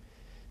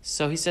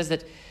 So he says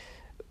that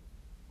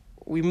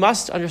we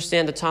must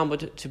understand the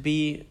Talmud to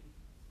be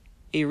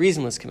a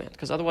reasonless command,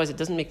 because otherwise it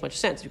doesn't make much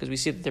sense, because we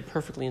see that they're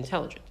perfectly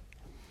intelligent.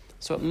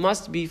 So it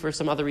must be for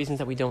some other reasons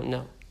that we don't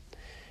know.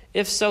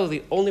 If so,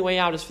 the only way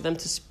out is for them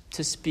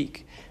to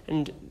speak.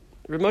 And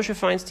Rav Moshe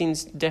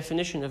Feinstein's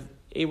definition of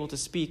able to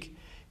speak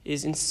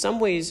is in some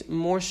ways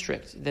more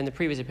strict than the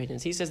previous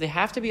opinions. He says they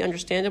have to be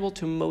understandable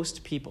to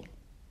most people,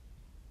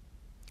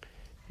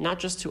 not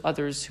just to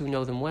others who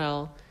know them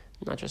well,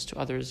 not just to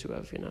others who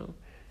have,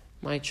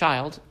 my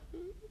child,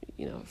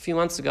 a few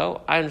months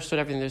ago, I understood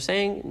everything they're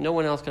saying. No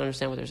one else can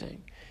understand what they're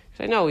saying.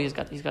 Because I know he's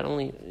got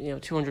only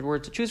 200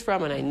 words to choose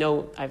from, and I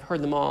know I've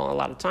heard them all a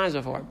lot of times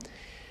before.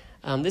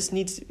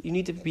 You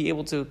need to be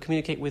able to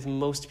communicate with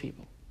most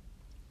people.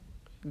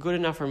 Good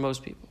enough for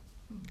most people.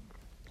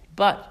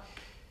 But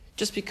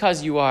just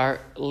because you are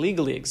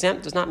legally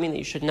exempt does not mean that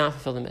you should not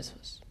fulfill the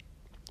mitzvahs.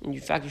 In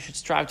fact, you should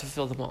strive to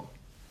fulfill them all.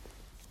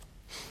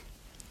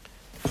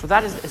 So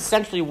that is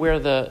essentially where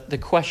the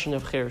question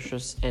of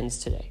Cherishus ends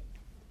today.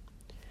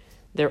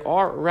 There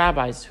are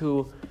rabbis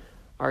who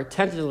are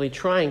tentatively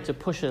trying to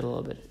push it a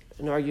little bit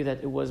and argue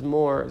that it was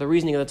more, the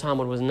reasoning of the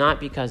Talmud was not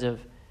because of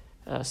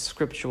a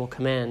scriptural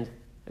command,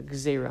 a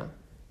gzera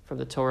from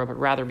the Torah, but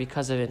rather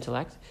because of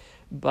intellect.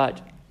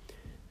 But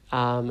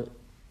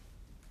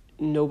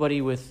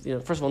nobody with,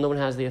 first of all, no one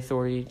has the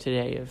authority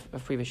today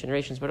of previous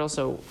generations, but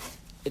also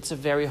it's a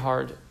very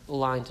hard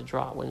line to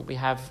draw when we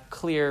have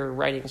clear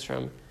writings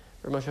from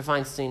Moshe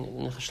Feinstein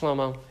and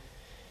Shlomo,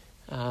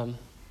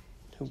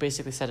 who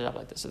basically set it up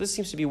like this. So this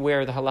seems to be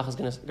where the halacha is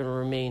going to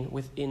remain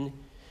within,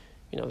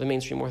 the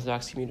mainstream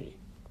Orthodox community.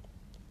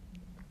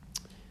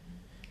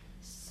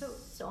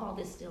 So all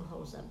this still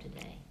holds up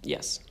today.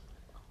 Yes.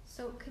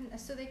 So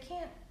they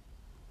can't.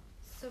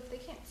 So if they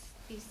can't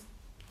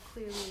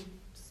clearly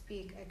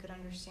speak, I could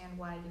understand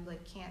why you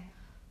can't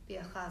be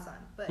a chazan.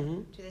 But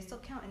do they still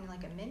count in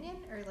a minyan,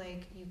 or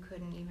you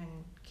couldn't even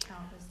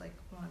count as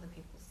one of the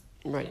people's?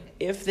 Right.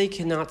 If they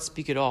cannot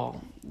speak at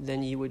all,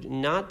 then you would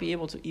not be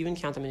able to even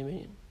count them in a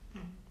minyan.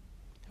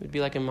 It would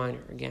be like a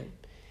minor again,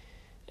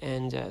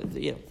 and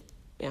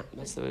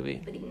that's the way it would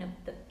be. But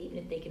even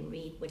if they can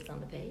read what's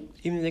on the page,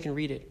 even if they can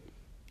read it,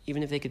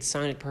 even if they could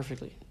sign it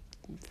perfectly,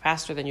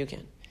 faster than you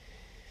can.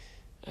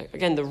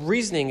 Again, the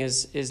reasoning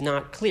is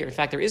not clear. In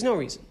fact, there is no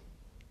reason.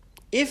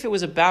 If it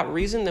was about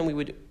reason, then we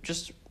would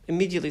just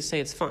immediately say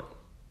it's fine.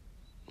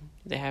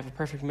 They have a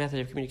perfect method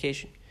of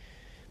communication.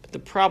 But the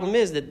problem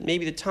is that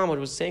maybe the Talmud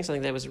was saying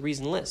something that was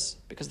reasonless,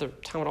 because the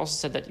Talmud also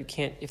said that you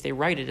can't, if they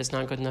write it, it's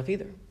not good enough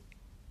either.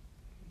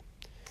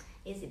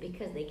 Is it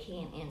because they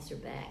can't answer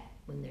back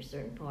when there's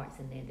certain parts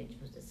in there that you're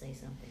supposed to say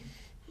something?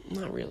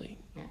 Not really.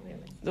 Not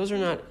really. Those are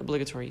not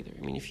obligatory either.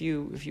 I mean, if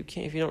you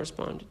don't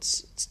respond, it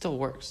still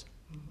works.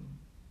 Mm-hmm.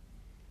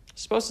 You're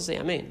supposed to say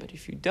amen, but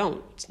if you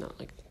don't, it's not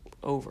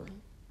over.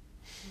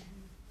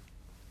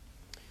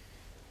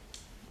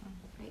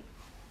 Right.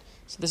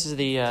 So this is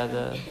the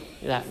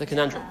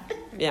conundrum.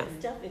 Yeah.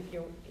 It's tough if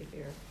you're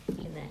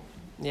in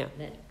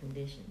that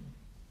condition.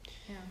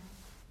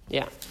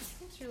 Yeah. It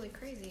seems really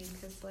crazy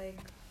because I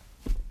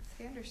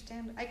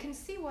understand. I can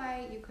see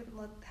why you couldn't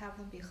have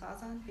them be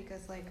chazan,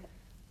 because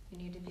you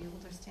need to be able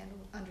to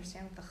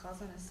understand what the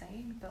chazan is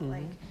saying. But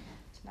to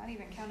not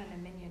even count in a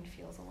minyan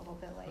feels a little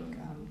bit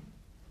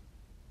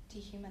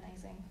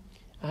dehumanizing.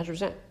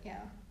 100%. Yeah.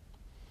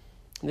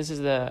 This is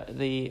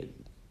the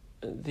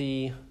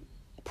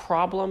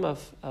problem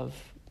of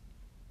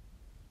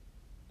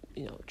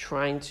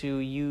trying to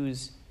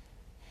use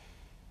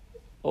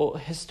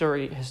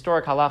historic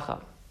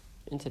halacha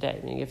in today.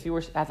 I mean, if you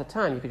were at the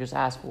time, you could just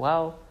ask,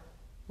 well,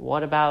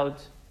 what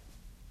about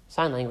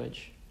sign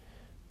language?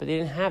 But they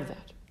didn't have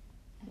that.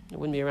 It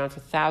wouldn't be around for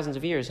thousands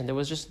of years, and there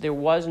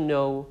was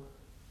no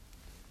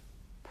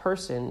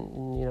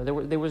person.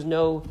 There was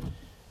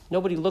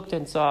nobody looked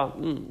and saw.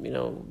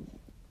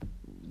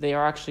 They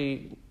are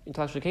actually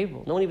intellectually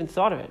capable. No one even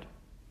thought of it.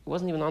 It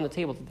wasn't even on the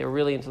table that they were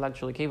really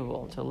intellectually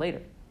capable until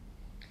later.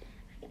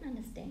 I can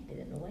understand it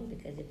in a way,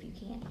 because if you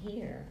can't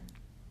hear,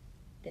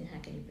 then how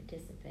can you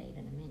participate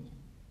in a minyan?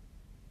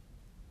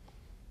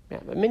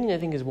 Yeah, but minyan, I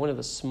think, is one of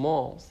the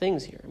small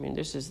things here. I mean,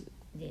 this is,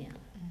 Yeah.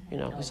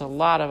 there's a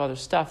lot of other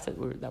stuff that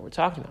we're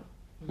talking about.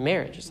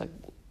 Marriage is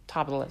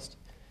top of the list.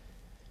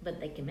 But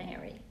they can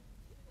marry.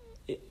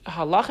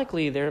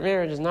 Halachically, their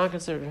marriage is not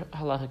considered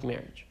halachic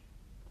marriage.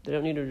 They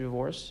don't need a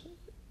divorce.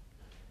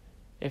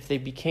 If they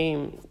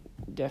became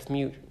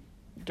deaf-mute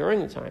during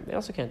the time, they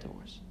also can't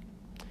divorce.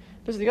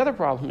 This is the other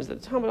problem, is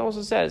that the Talmud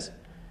also says,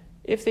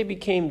 if they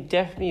became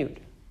deaf-mute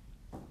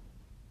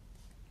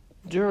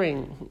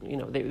during,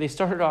 they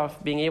started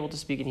off being able to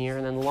speak and hear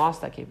and then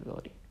lost that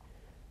capability,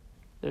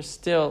 they're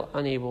still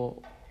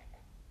unable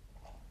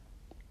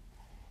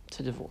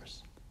to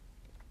divorce,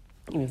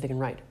 even if they can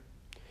write.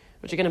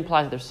 Which again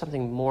implies that there's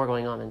something more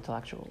going on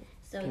intellectual.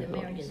 So the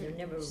marriages are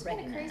never It's kind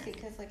of recognized. crazy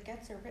because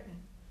gets are written.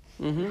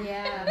 Mm-hmm.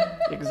 Yeah.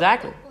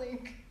 Exactly.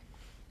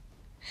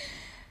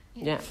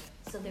 Yeah.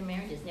 So their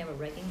marriage is never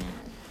recognized?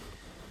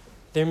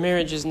 Their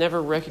marriage is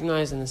never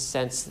recognized in the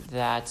sense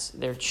that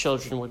their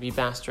children would be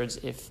bastards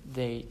if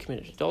they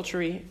committed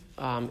adultery.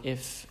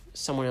 If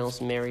someone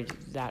else married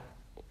that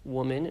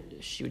woman,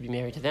 she would be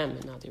married to them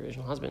and not the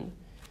original husband.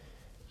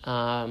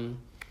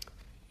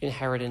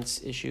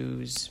 Inheritance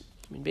issues.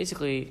 I mean,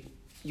 basically,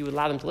 you would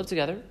allow them to live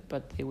together,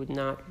 but they would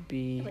not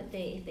be But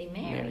if they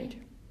marry,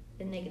 married.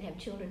 then they can have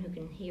children who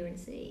can hear and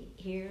see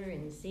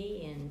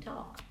and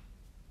talk.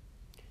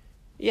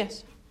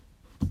 Yes.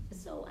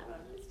 So I don't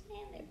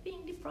understand. They're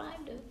being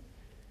deprived of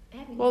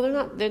having. Well,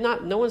 they're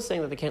not. No one's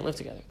saying that they can't live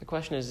together. The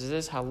question is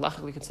this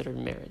halachically considered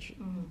marriage?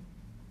 Mm-hmm.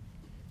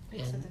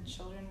 Wait, so the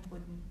children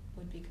would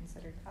be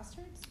considered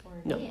bastards, or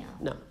No, Yeah.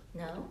 no.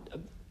 No.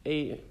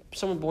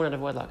 Someone born out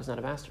of wedlock is not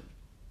a bastard.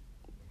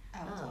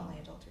 Oh, it's Oh. only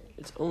adultery.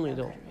 It's only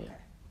Okay, adultery, yeah. okay.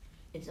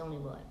 It's only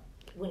what?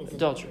 When it's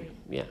Adultery,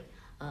 yeah.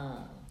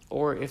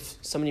 Or if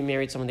somebody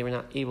married someone they were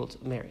not able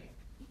to marry.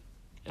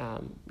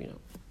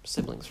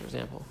 Siblings, for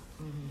example.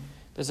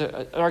 There's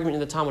an argument in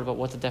the Talmud about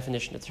what the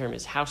definition of the term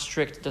is. How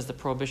strict does the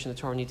prohibition of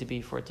the Torah need to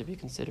be for it to be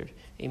considered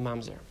a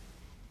mamzer?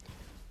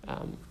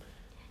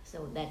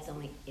 So that's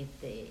only if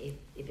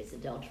it's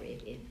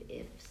adultery.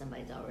 If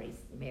somebody's already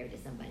married to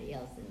somebody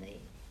else and they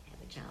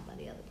have a child by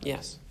the other person.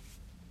 Yes.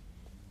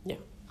 Yeah.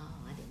 Oh,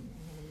 I never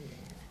knew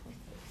that.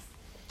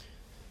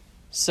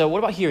 So what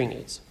about hearing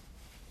aids?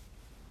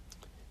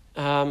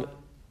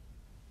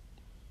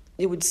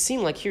 It would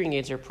seem like hearing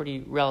aids are a pretty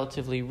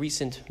relatively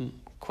recent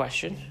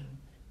question.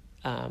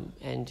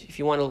 And if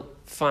you want to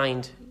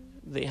find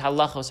the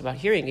halachos about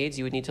hearing aids,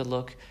 you would need to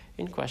look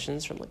in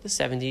questions from like the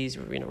 70s,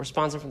 or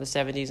responses from the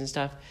 70s and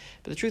stuff.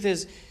 But the truth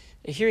is,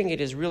 a hearing aid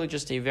is really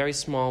just a very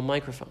small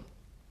microphone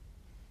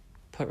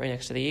put right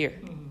next to the ear.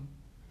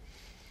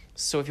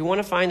 So if you want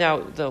to find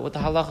out what the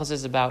halachos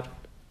is about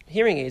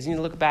hearing aids, you need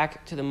to look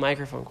back to the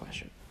microphone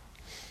question.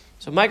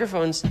 So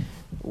microphones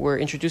were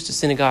introduced to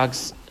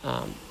synagogues,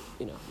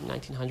 in the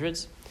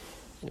 1900s,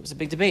 and it was a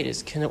big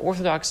debate: can an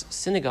Orthodox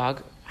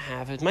synagogue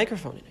have a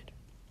microphone in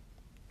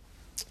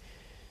it?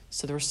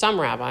 So there were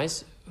some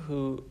rabbis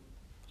who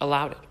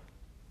allowed it.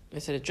 They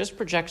said it just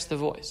projects the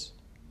voice.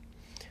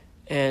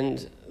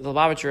 And the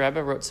Lubavitcher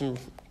Rebbe wrote some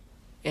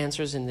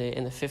answers in the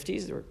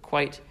 50s. They were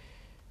quite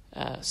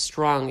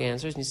strong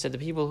answers. And he said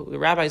the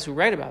rabbis who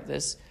write about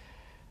this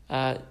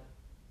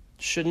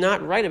should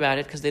not write about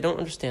it because they don't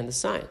understand the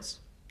science.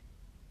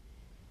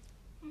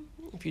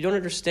 If you don't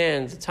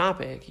understand the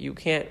topic, you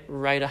can't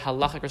write a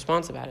halachic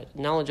response about it.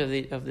 Knowledge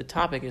of the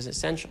topic is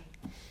essential.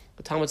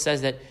 The Talmud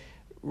says that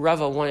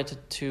Rava wanted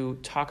to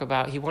talk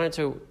about, he wanted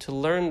to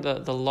learn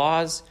the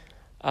laws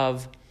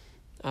of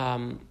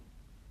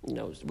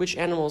which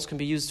animals can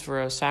be used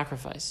for a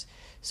sacrifice.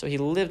 So he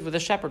lived with a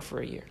shepherd for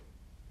a year.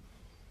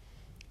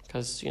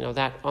 Because,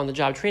 that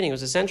on-the-job training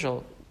was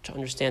essential to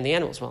understand the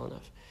animals well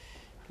enough.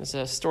 There's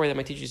a story that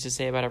my teacher used to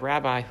say about a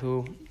rabbi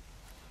who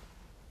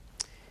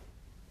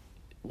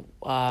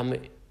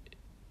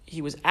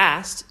he was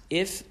asked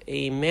if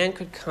a man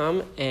could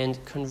come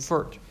and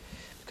convert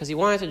because he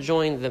wanted to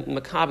join the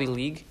Maccabi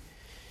League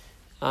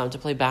to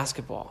play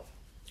basketball.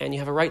 And you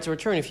have a right to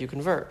return if you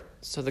convert.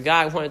 So the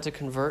guy wanted to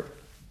convert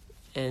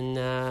and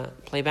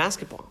play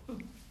basketball.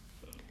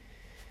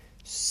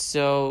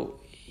 So,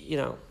 I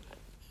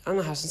don't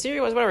know how sincere he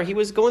was, whatever. He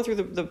was going through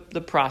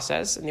the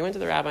process, and he went to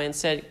the rabbi and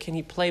said, can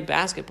he play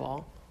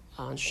basketball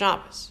on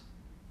Shabbos?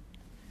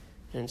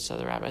 And so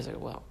the rabbi said,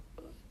 well,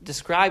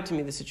 describe to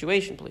me the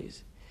situation,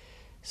 please.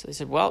 So they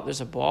said, well,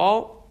 there's a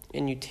ball,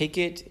 and you take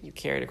it, you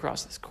carry it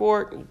across this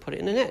court, and you put it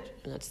in the net.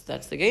 And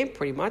that's the game,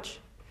 pretty much.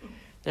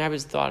 The rabbi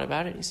thought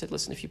about it, and he said,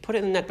 listen, if you put it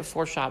in the net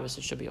before Shabbos,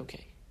 it should be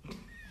okay.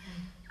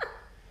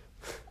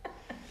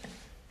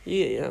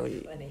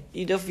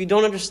 If you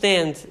don't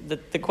understand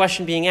the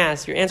question being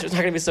asked, your answer is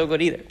not going to be so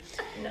good either.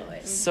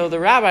 So the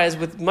rabbis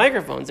with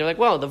microphones, they're like,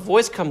 well, the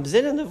voice comes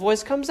in and the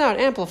voice comes out,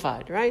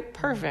 amplified, right?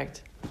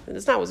 Perfect. And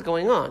that's not what's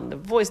going on. The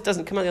voice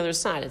doesn't come out the other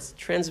side. It's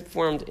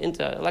transformed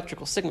into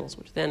electrical signals,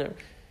 which then are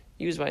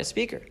used by a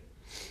speaker.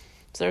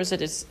 So they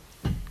said it's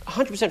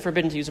 100%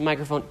 forbidden to use a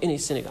microphone in a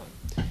synagogue.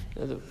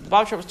 The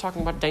Lubavitcher was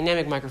talking about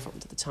dynamic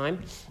microphones at the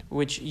time,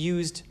 which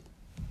used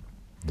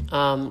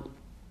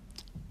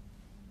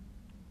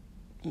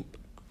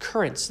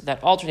currents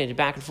that alternated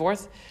back and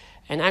forth,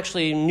 and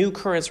actually new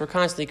currents were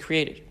constantly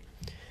created.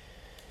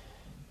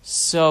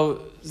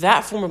 So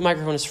that form of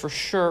microphone is for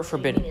sure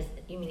forbidden.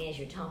 You mean as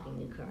you're talking,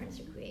 new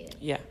currents are created?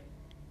 Yeah.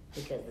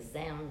 Because the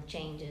sound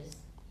changes?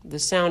 The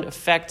sound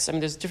affects,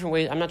 there's different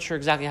ways. I'm not sure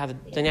exactly how the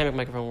dynamic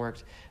microphone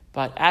worked,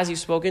 but as you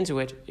spoke into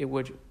it, it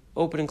would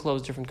open and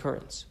close different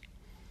currents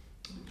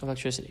of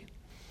electricity.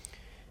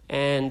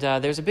 And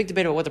there's a big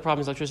debate about what the problem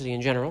is with electricity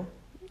in general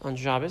on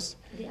Shabbos.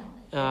 Yeah.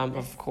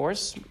 Of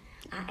course.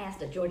 I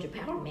asked a Georgia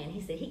Power man.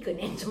 He said he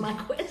couldn't answer my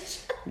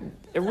question.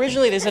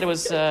 Originally, they said it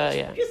was,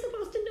 You're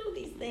supposed to know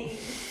these things.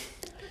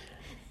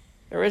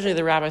 Originally,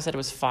 the rabbi said it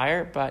was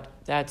fire, but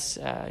that's,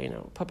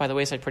 put by the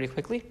wayside pretty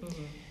quickly.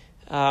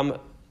 Mm-hmm.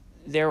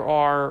 There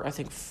are, I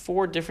think,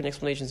 4 different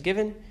explanations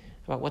given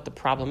about what the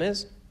problem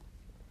is.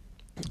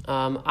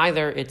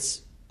 Either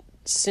it's,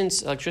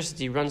 since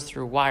electricity runs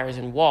through wires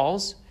and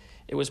walls,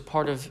 it was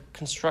part of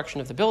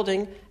construction of the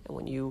building, and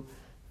when you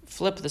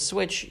flip the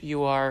switch,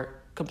 you are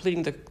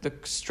completing the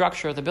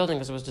structure of the building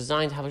because it was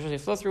designed to have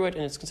electricity flow through it,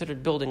 and it's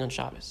considered building on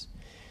Shabbos.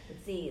 But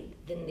see,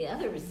 then the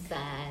other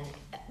side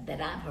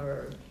that I've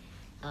heard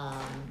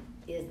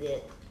is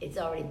that it's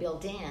already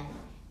built in,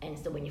 and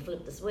so when you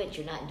flip the switch,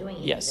 you're not doing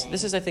anything. Yes,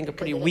 this is, I think, a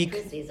pretty weak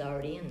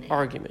already in there.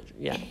 argument.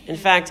 Yeah. In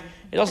fact,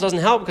 it also doesn't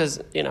help because,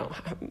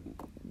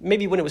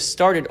 maybe when it was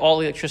started, all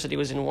the electricity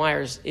was in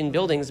wires in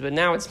buildings, but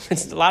now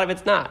it's a lot of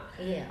it's not.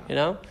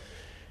 Yeah.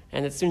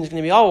 And it's soon going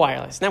to be all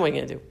wireless. Now what are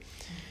you going to do?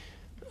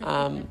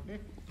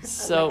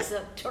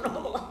 Alexa, turn on the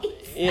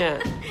lights.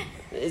 Yeah,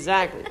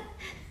 exactly.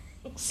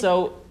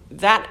 So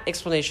that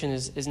explanation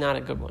is not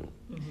a good one.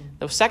 Mm-hmm.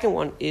 The second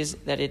one is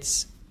that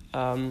it's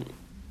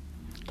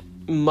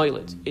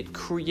moiled. It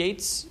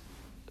creates,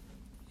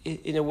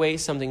 in a way,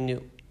 something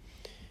new.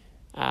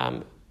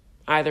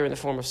 Either in the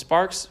form of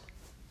sparks,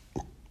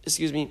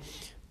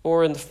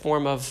 or in the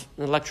form of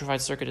an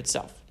electrified circuit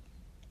itself.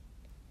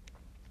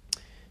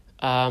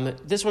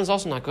 This one's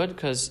also not good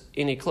because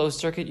in a closed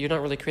circuit, you're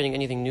not really creating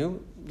anything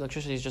new.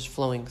 Electricity is just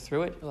flowing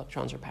through it.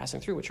 Electrons are passing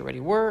through, which already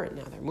were, and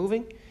now they're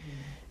moving.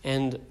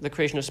 And the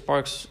creation of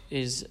sparks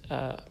is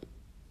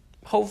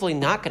hopefully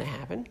not going to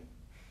happen.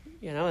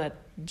 That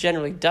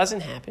generally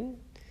doesn't happen.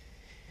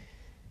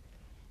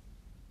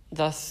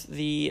 Thus,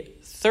 the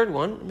third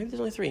one, maybe there's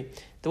only three,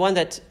 the one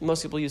that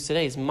most people use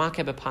today is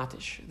makeh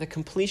b'patish, the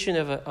completion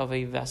of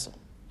a vessel.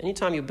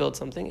 Anytime you build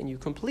something and you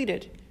complete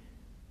it,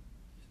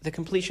 the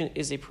completion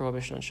is a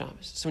prohibition on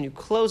Shabbos. So when you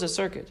close a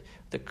circuit,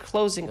 the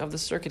closing of the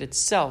circuit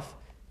itself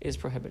is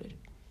prohibited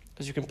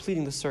because you're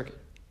completing the circuit.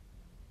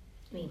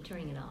 I mean,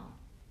 turning it on.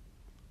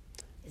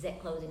 Is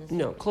that closing a circuit?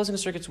 No, closing a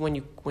circuit is when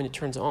it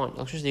turns on.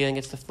 Electricity then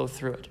gets to flow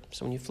through it.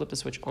 So when you flip the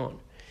switch on.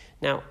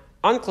 Now,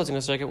 unclosing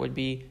a circuit would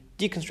be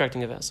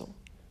deconstructing a vessel,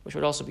 which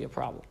would also be a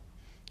problem.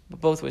 But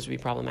both ways would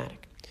be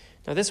problematic.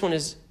 Now, this one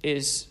is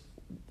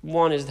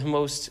the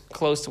most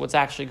close to what's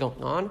actually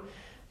going on,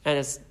 and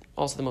it's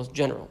also the most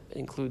general. It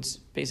includes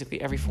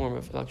basically every form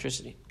of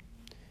electricity,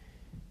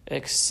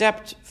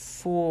 except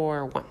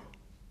for one,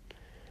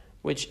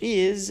 which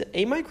is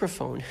a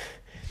microphone.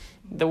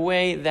 The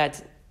way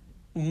that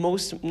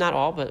most, not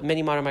all, but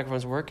many modern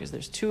microphones work is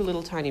there's two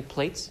little tiny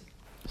plates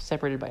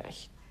separated by a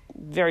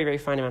very, very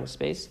fine amount of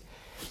space.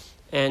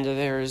 And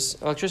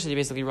there's electricity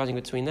basically running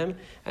between them.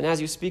 And as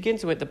you speak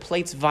into it, the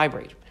plates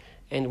vibrate.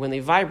 And when they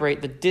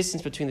vibrate, the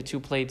distance between the two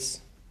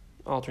plates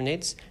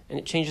alternates, and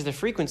it changes the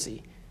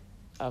frequency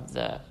of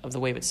the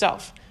wave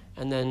itself.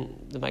 And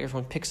then the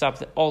microphone picks up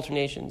the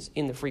alternations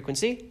in the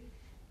frequency,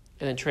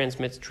 and then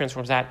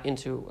transforms that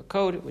into a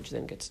code, which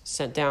then gets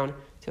sent down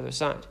to the other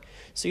side.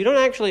 So you don't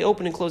actually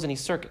open and close any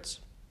circuits.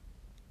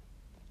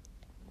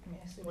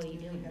 What are you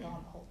doing it then?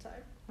 on the whole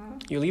time? Huh?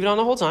 You leave it on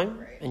the whole time,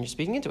 Right. and you're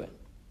speaking into it.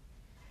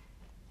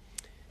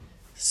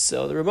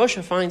 So the Rav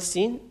Moshe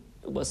Feinstein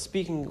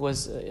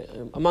was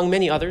among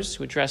many others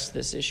who addressed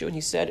this issue, and he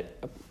said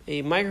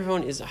a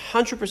microphone is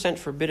 100%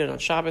 forbidden on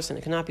Shabbos, and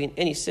it cannot be in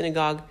any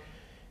synagogue.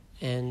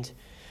 And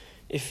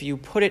if you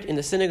put it in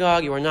the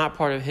synagogue, you are not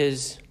part of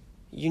his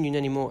union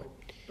anymore.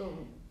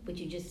 But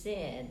you just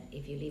said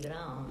if you leave it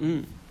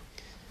on.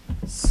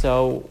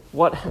 So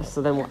what?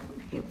 So then what?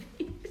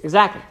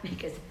 Exactly.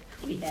 Because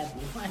we have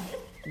one.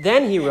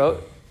 Then he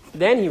wrote.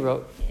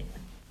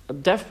 A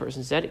deaf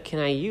person said, "Can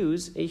I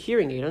use a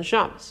hearing aid on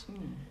Shabbos?"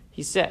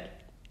 He said,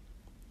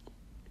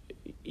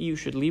 "You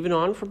should leave it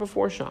on for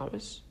before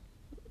Shabbos,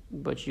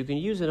 but you can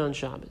use it on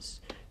Shabbos.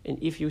 And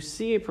if you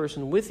see a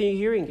person with a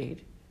hearing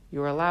aid,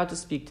 you are allowed to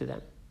speak to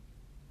them."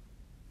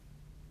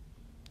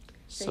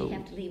 So you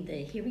have to leave the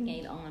hearing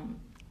aid on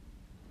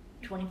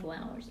 24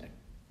 hours.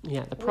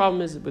 Yeah, the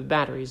problem is with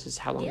batteries is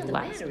how long Yeah, it the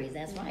lasts. batteries,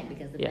 that's right,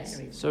 because the Yes.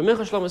 batteries. So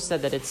Mincha Shlomo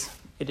said that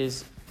it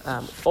is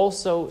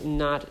also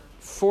not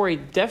for a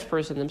deaf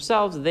person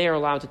themselves. They are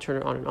allowed to turn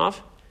it on and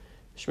off.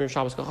 Shmir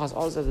Shabbos Kochas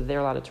also says that they're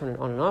allowed to turn it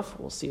on and off.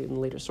 We'll see it in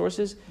later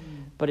sources.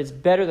 But it's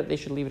better that they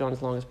should leave it on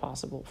as long as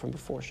possible from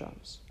before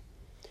Shabbos.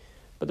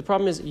 But the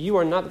problem is, you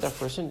are not the deaf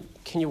person.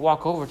 Can you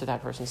walk over to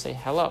that person and say,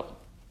 "Hello,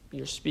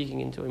 you're speaking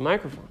into a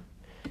microphone"?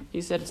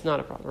 He said it's not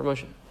a problem, Rav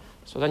Moshe.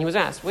 So then he was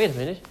asked, wait a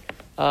minute,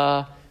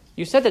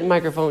 you said that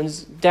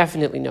microphones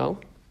definitely no.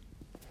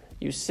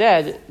 You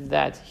said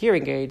that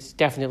hearing aids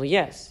definitely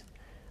yes.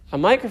 A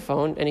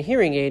microphone and a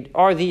hearing aid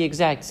are the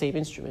exact same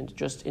instrument,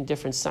 just in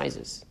different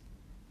sizes.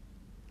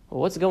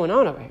 Well, what's going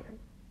on over here?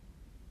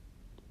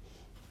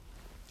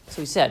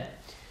 So he said,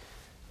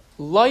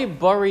 Loi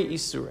bari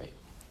isure.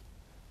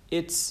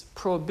 Its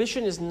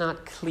prohibition is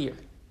not clear.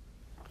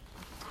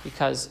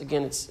 Because,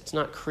 again, it's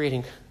not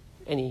creating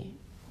any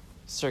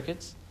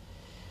circuits.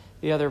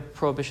 The other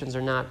prohibitions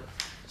are not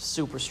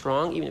super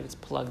strong, even if it's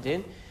plugged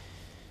in.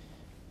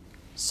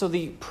 So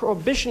the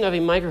prohibition of a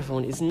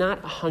microphone is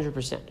not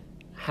 100%.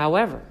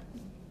 However,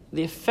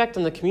 the effect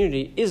on the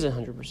community is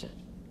 100%.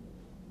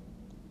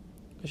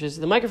 Which is,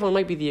 the microphone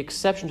might be the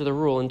exception to the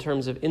rule in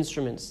terms of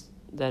instruments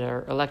that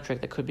are electric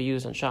that could be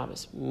used on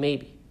Shabbos,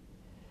 maybe.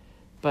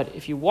 But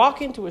if you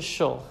walk into a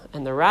shul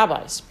and the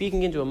rabbi is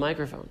speaking into a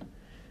microphone,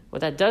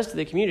 what that does to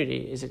the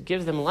community is it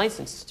gives them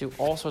license to do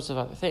all sorts of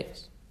other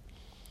things.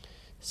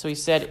 So he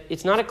said,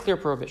 it's not a clear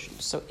prohibition.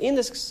 So in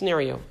this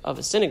scenario of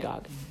a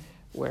synagogue,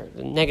 where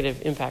the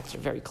negative impacts are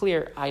very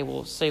clear, I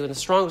will say in the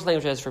strongest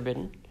language that is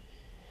forbidden.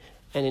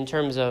 And in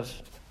terms of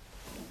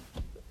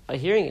a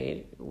hearing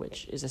aid,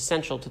 which is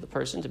essential to the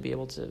person to be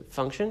able to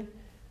function,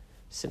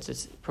 since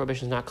its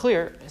prohibition is not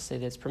clear, I say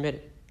that it's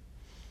permitted.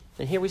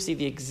 And here we see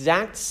the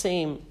exact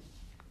same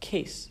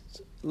case,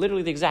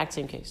 literally the exact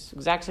same case,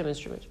 exact same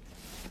instrument.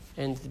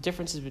 And the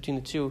differences between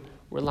the two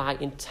rely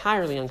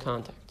entirely on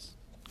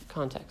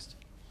context.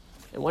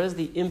 And what is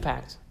the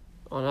impact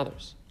on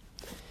others?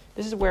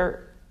 This is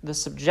where the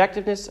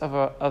subjectiveness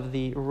of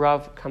the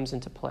Rav comes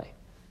into play.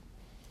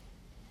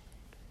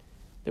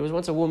 There was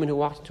once a woman who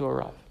walked into a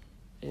Rav,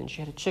 and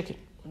she had a chicken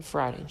on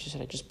Friday. And she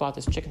said, I just bought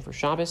this chicken for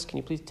Shabbos. Can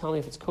you please tell me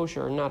if it's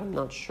kosher or not? I'm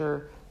not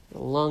sure. The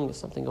lung, is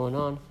something going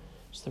on.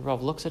 So the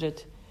Rav looks at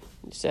it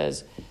and he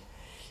says,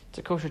 it's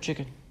a kosher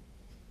chicken.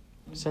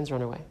 Sends her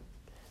on her way.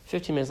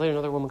 15 minutes later,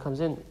 another woman comes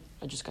in.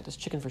 I just got this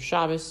chicken for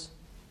Shabbos.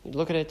 You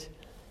look at it,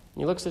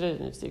 and he looks at it,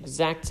 and it's the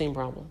exact same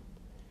problem.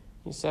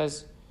 He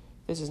says,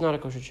 this is not a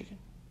kosher chicken.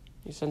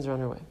 He sends her on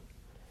her way.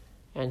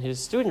 And his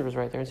student was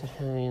right there and said,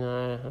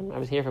 I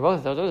was here for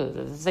both of those.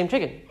 It's the same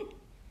chicken.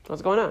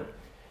 What's going on?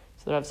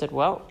 So the Rav said,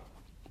 well,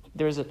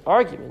 there's an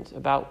argument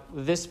about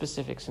this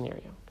specific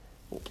scenario,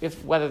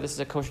 whether this is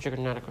a kosher chicken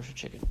or not a kosher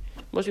chicken.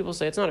 Most people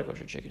say it's not a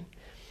kosher chicken.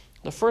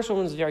 The first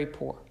woman is very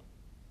poor.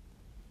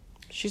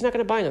 She's not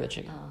going to buy another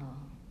chicken.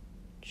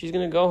 She's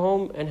going to go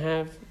home and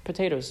have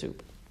potato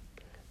soup.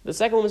 The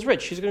second woman's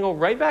rich. She's going to go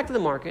right back to the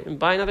market and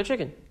buy another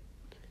chicken.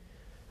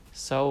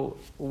 So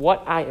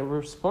what I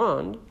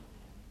respond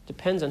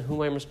depends on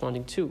whom I'm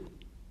responding to.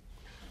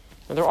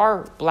 Now, there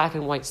are black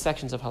and white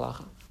sections of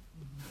halacha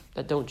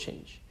that don't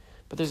change.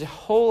 But there's a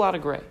whole lot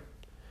of gray.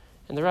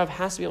 And the Rav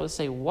has to be able to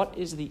say, what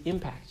is the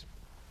impact?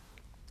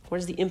 What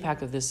is the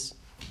impact of this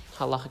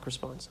halachic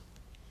response?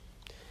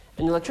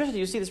 In electricity,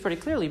 you see this pretty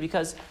clearly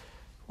because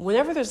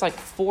whenever there's like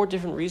 4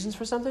 different reasons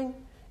for something,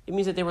 it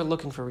means that they were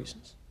looking for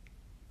reasons.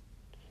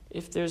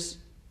 If there's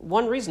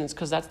one reason, it's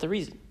because that's the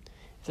reason.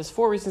 If there's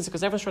 4 reasons, it's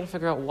because everyone's trying to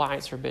figure out why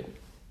it's forbidden.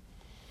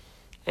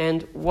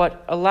 And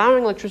what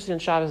allowing electricity on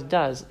Shabbos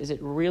does is it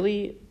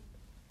really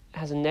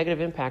has a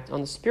negative impact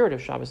on the spirit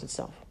of Shabbos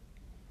itself.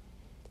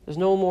 There's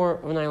no more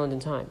of an island in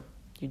time.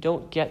 You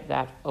don't get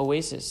that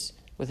oasis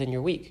within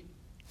your week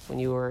when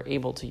you are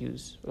able to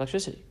use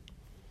electricity.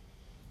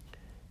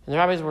 And the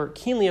rabbis were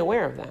keenly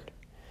aware of that.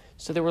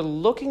 So they were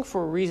looking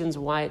for reasons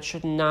why it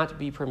should not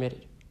be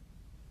permitted.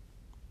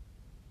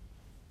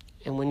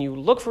 And when you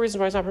look for reasons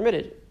why it's not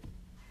permitted,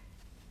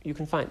 you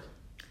can find it.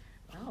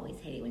 I always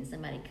hate it when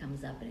somebody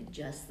comes up and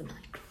adjusts the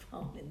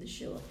microphone in the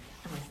shul.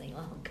 I'm like saying,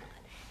 oh God.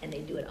 And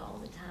they do it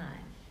all the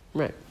time.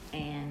 Right.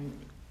 And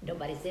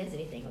nobody says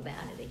anything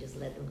about it. They just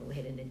let them go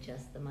ahead and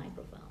adjust the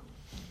microphone.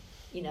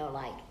 You know,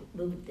 like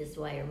move it this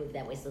way or move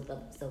that way so the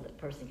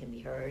person can be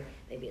heard.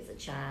 Maybe it's a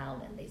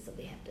child and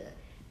they have to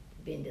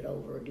bend it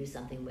over or do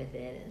something with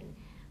it, and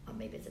or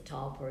maybe it's a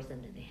tall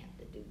person and they have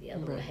to do the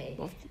other way.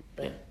 Well,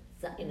 but yeah.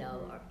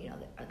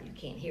 You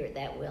can't hear it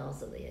that well,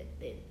 so they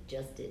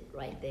adjust it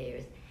right there,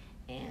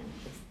 and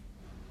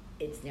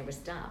it's never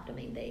stopped. I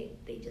mean, they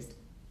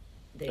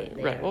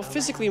right. Well,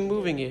 physically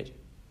moving it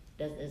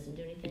doesn't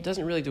do anything. It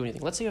doesn't really do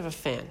anything. Let's say you have a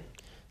fan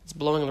that's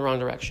blowing in the wrong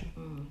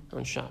direction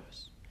on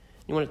Shabbos.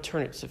 You want to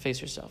turn it to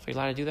face yourself. Are you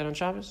allowed to do that on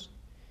Shabbos?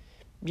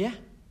 Yeah.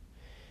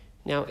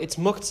 Now, it's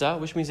muktzah,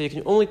 which means that you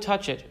can only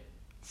touch it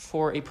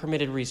for a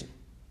permitted reason.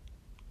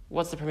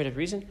 What's the permitted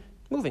reason?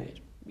 Moving it.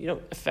 You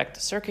don't affect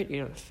the circuit. You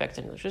don't affect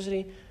any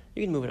electricity.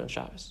 You can move it on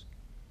Shabbos.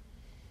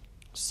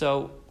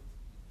 So,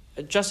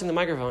 adjusting the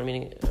microphone,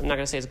 meaning I'm not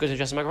going to say it's good to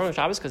adjust the microphone on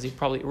Shabbos because you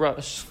probably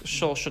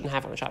shul shouldn't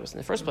have it on Shabbos in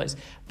the first place.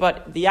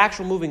 But the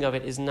actual moving of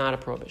it is not a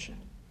prohibition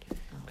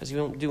because you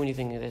don't do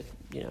anything that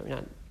you're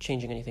not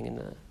changing anything in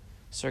the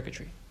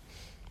circuitry.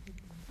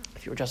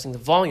 If you're adjusting the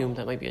volume,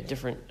 that might be a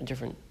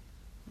different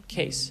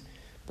case.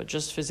 But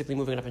just physically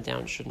moving it up and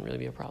down shouldn't really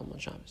be a problem on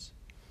Shabbos.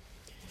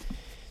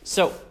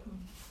 So,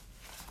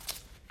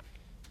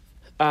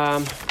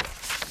 now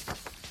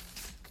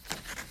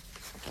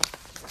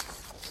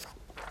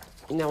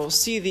we'll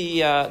see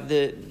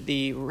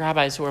the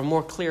rabbis who are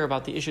more clear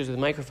about the issues with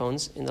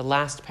microphones in the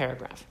last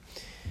paragraph.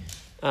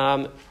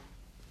 Rav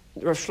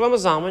Shlomo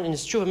Zalman, in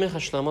his Tshuva Mincha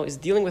Shlomo, is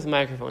dealing with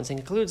microphones and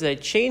concludes that a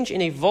change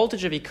in a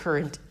voltage of a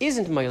current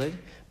isn't moiled,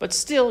 but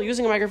still,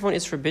 using a microphone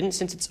is forbidden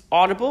since it's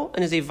audible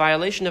and is a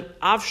violation of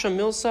Avsha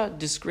Milsa,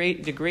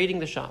 degrading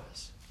the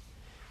Shabbos.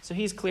 So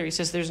he's clear. He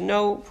says there's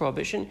no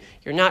prohibition.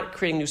 You're not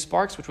creating new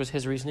sparks, which was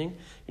his reasoning.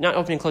 You're not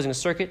opening and closing a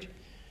circuit.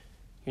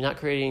 You're not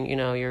creating,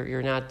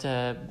 you're not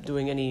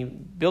doing any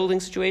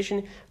building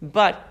situation,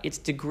 but it's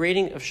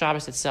degrading of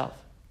Shabbos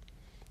itself.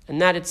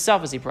 And that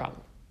itself is a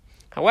problem.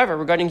 However,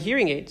 regarding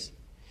hearing aids,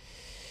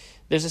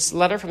 there's this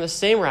letter from the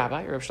same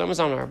rabbi, Rav Shlomo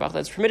Zalman Auerbach,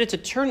 that's permitted to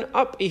turn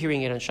up a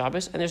hearing aid on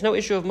Shabbos, and there's no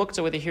issue of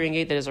muktzah with a hearing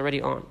aid that is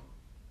already on.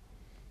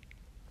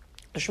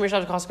 The Shemir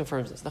Shabbos also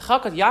confirms this. The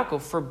Chalkat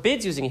Yaakov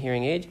forbids using a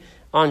hearing aid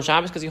on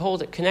Shabbos because he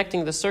holds that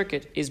connecting the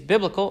circuit is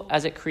biblical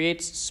as it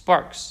creates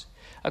sparks,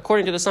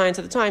 according to the science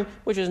at the time,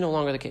 which is no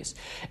longer the case.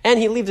 And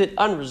he leaves it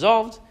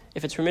unresolved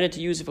if it's permitted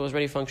to use if it was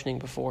already functioning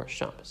before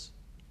Shabbos.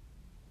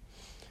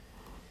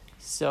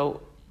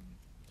 So,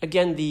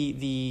 again,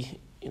 the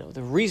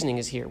reasoning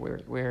is here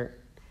where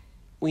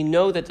we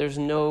know that there's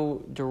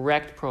no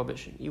direct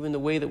prohibition. Even the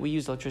way that we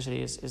use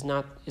electricity is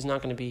not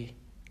going to be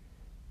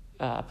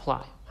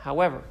applied.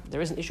 However,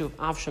 there is an issue of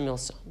Avsha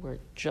Milsa, where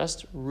it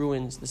just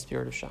ruins the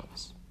spirit of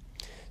Shabbos.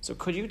 So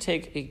could you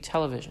take a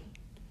television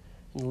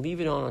and leave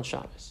it on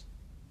Shabbos?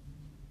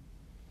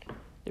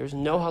 There's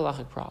no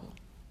halachic problem.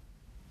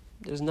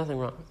 There's nothing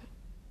wrong with it.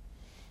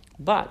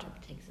 But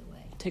it takes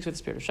away the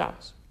spirit of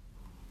Shabbos.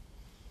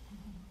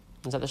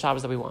 Is that the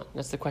Shabbos that we want?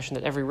 That's the question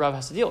that every Rav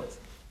has to deal with.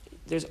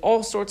 there's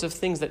all sorts of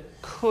things that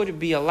could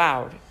be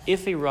allowed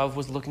if a Rav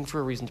was looking for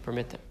a reason to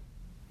permit them.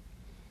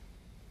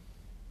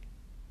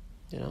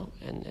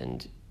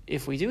 And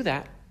if we do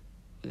that,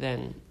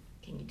 then...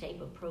 Can you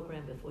tape a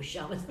program before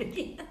Shabbos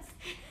begins?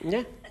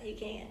 Yeah. You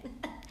can.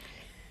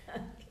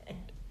 Okay.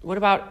 What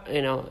about,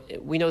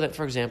 we know that,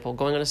 for example,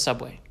 going on a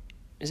subway,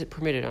 is it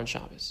permitted on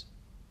Shabbos?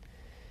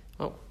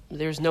 Well,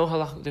 there's no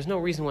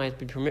reason why it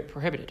would be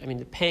prohibited. I mean,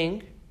 the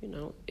paying,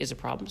 is a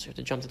problem, so you have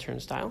to jump the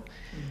turnstile.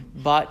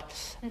 Mm-hmm. But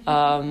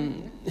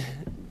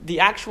the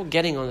actual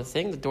getting on the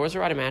thing, the doors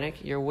are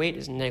automatic, your weight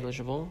is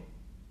negligible.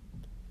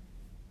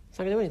 It's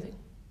not going to do anything.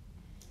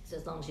 So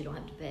as long as you don't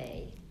have to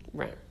pay.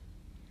 Right.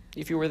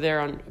 If you were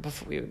there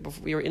before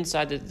you were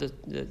inside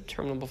the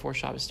terminal before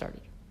Shabbos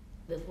started.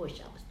 Before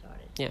Shabbos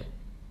started. Yeah.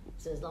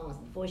 So as long as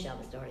before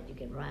Shabbos started, you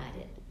can ride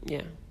it.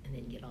 Yeah. And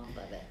then get off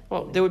of it.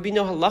 Well, there would be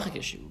no halachic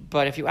issue.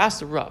 But if you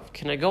asked the Rav,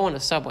 can I go on a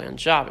subway on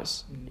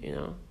Shabbos?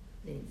 Mm-hmm.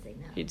 They'd say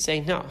no. He'd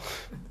say no.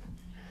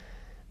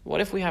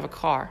 What if we have a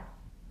car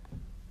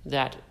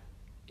that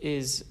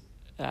is,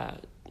 an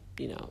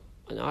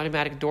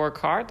automatic door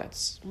car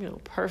that's,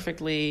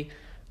 perfectly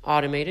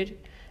automated,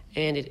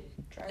 and it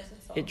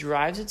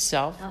drives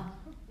itself,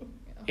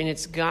 and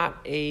it's got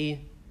a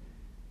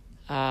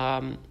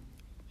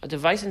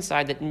device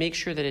inside that makes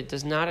sure that it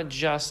does not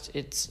adjust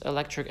its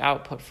electric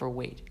output for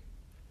weight,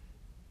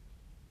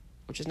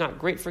 which is not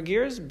great for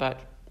gears, but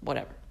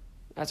whatever.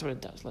 That's what it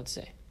does, let's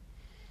say.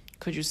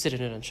 Could you sit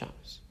in it on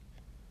Shabbos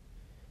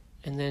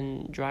and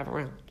then drive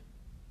around?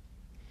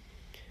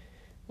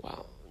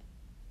 Well,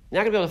 you're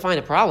not going to be able to find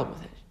a problem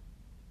with it,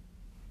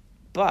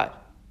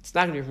 but it's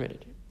not going to be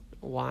permitted.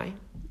 Why?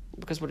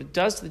 Because what it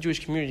does to the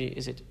Jewish community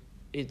is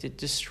it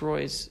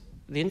destroys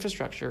the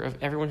infrastructure of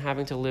everyone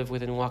having to live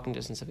within walking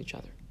distance of each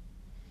other.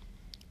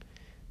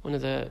 One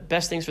of the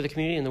best things for the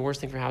community and the worst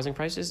thing for housing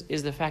prices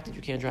is the fact that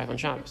you can't drive on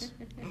Shabbos.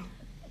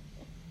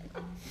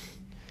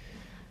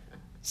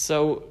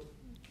 So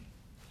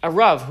a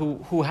Rav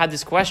who had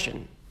this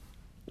question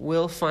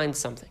will find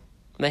something.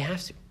 They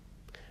have to.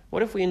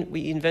 What if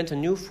we invent a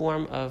new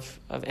form of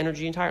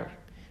energy entirely?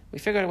 We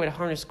figure out a way to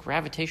harness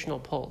gravitational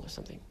pull or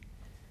something.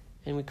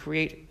 And we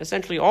create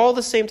essentially all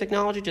the same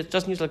technology, just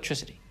doesn't use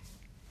electricity.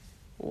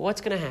 What's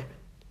going to happen?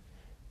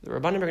 The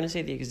Rabbanim are going to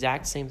say the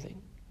exact same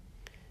thing.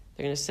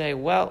 They're going to say,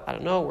 well, I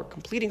don't know, we're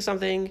completing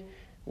something,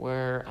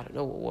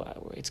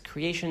 it's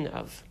creation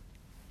of,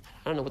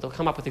 I don't know what they'll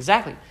come up with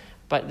exactly,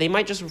 but they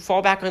might just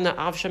fall back on the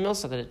Av Shamil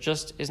so that it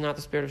just is not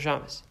the spirit of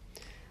Shabbos.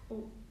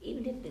 Well,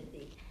 even if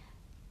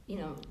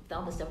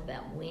all the stuff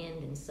about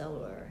wind and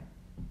solar,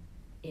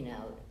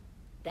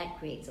 that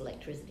creates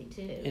electricity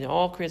too. It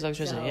all creates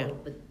electricity, yeah.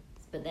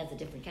 But that's a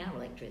different kind of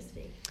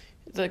electricity.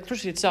 The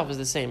electricity itself is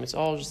the same. It's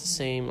all just the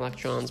same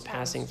electrons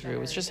passing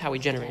through. It's just how we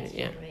generate it,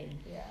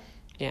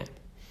 yeah.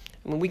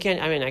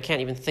 I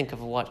can't even think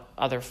of what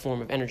other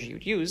form of energy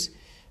you'd use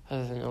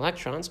other than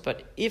electrons,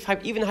 but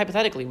even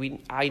hypothetically,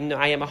 I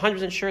am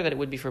 100% sure that it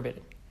would be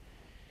forbidden.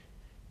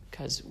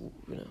 Because,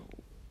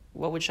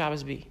 what would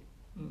Shabbos be?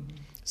 Mm-hmm.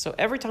 So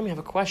every time we have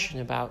a question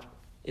about,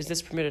 is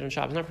this permitted on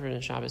Shabbos, not permitted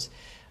on Shabbos,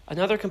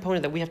 another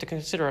component that we have to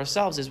consider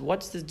ourselves is,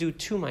 what's this do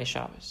to my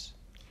Shabbos?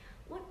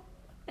 What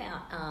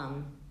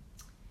about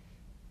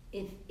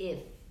if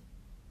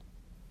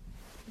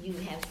you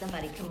have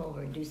somebody come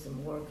over and do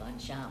some work on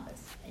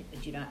Shabbos,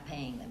 but you're not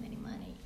paying them any money?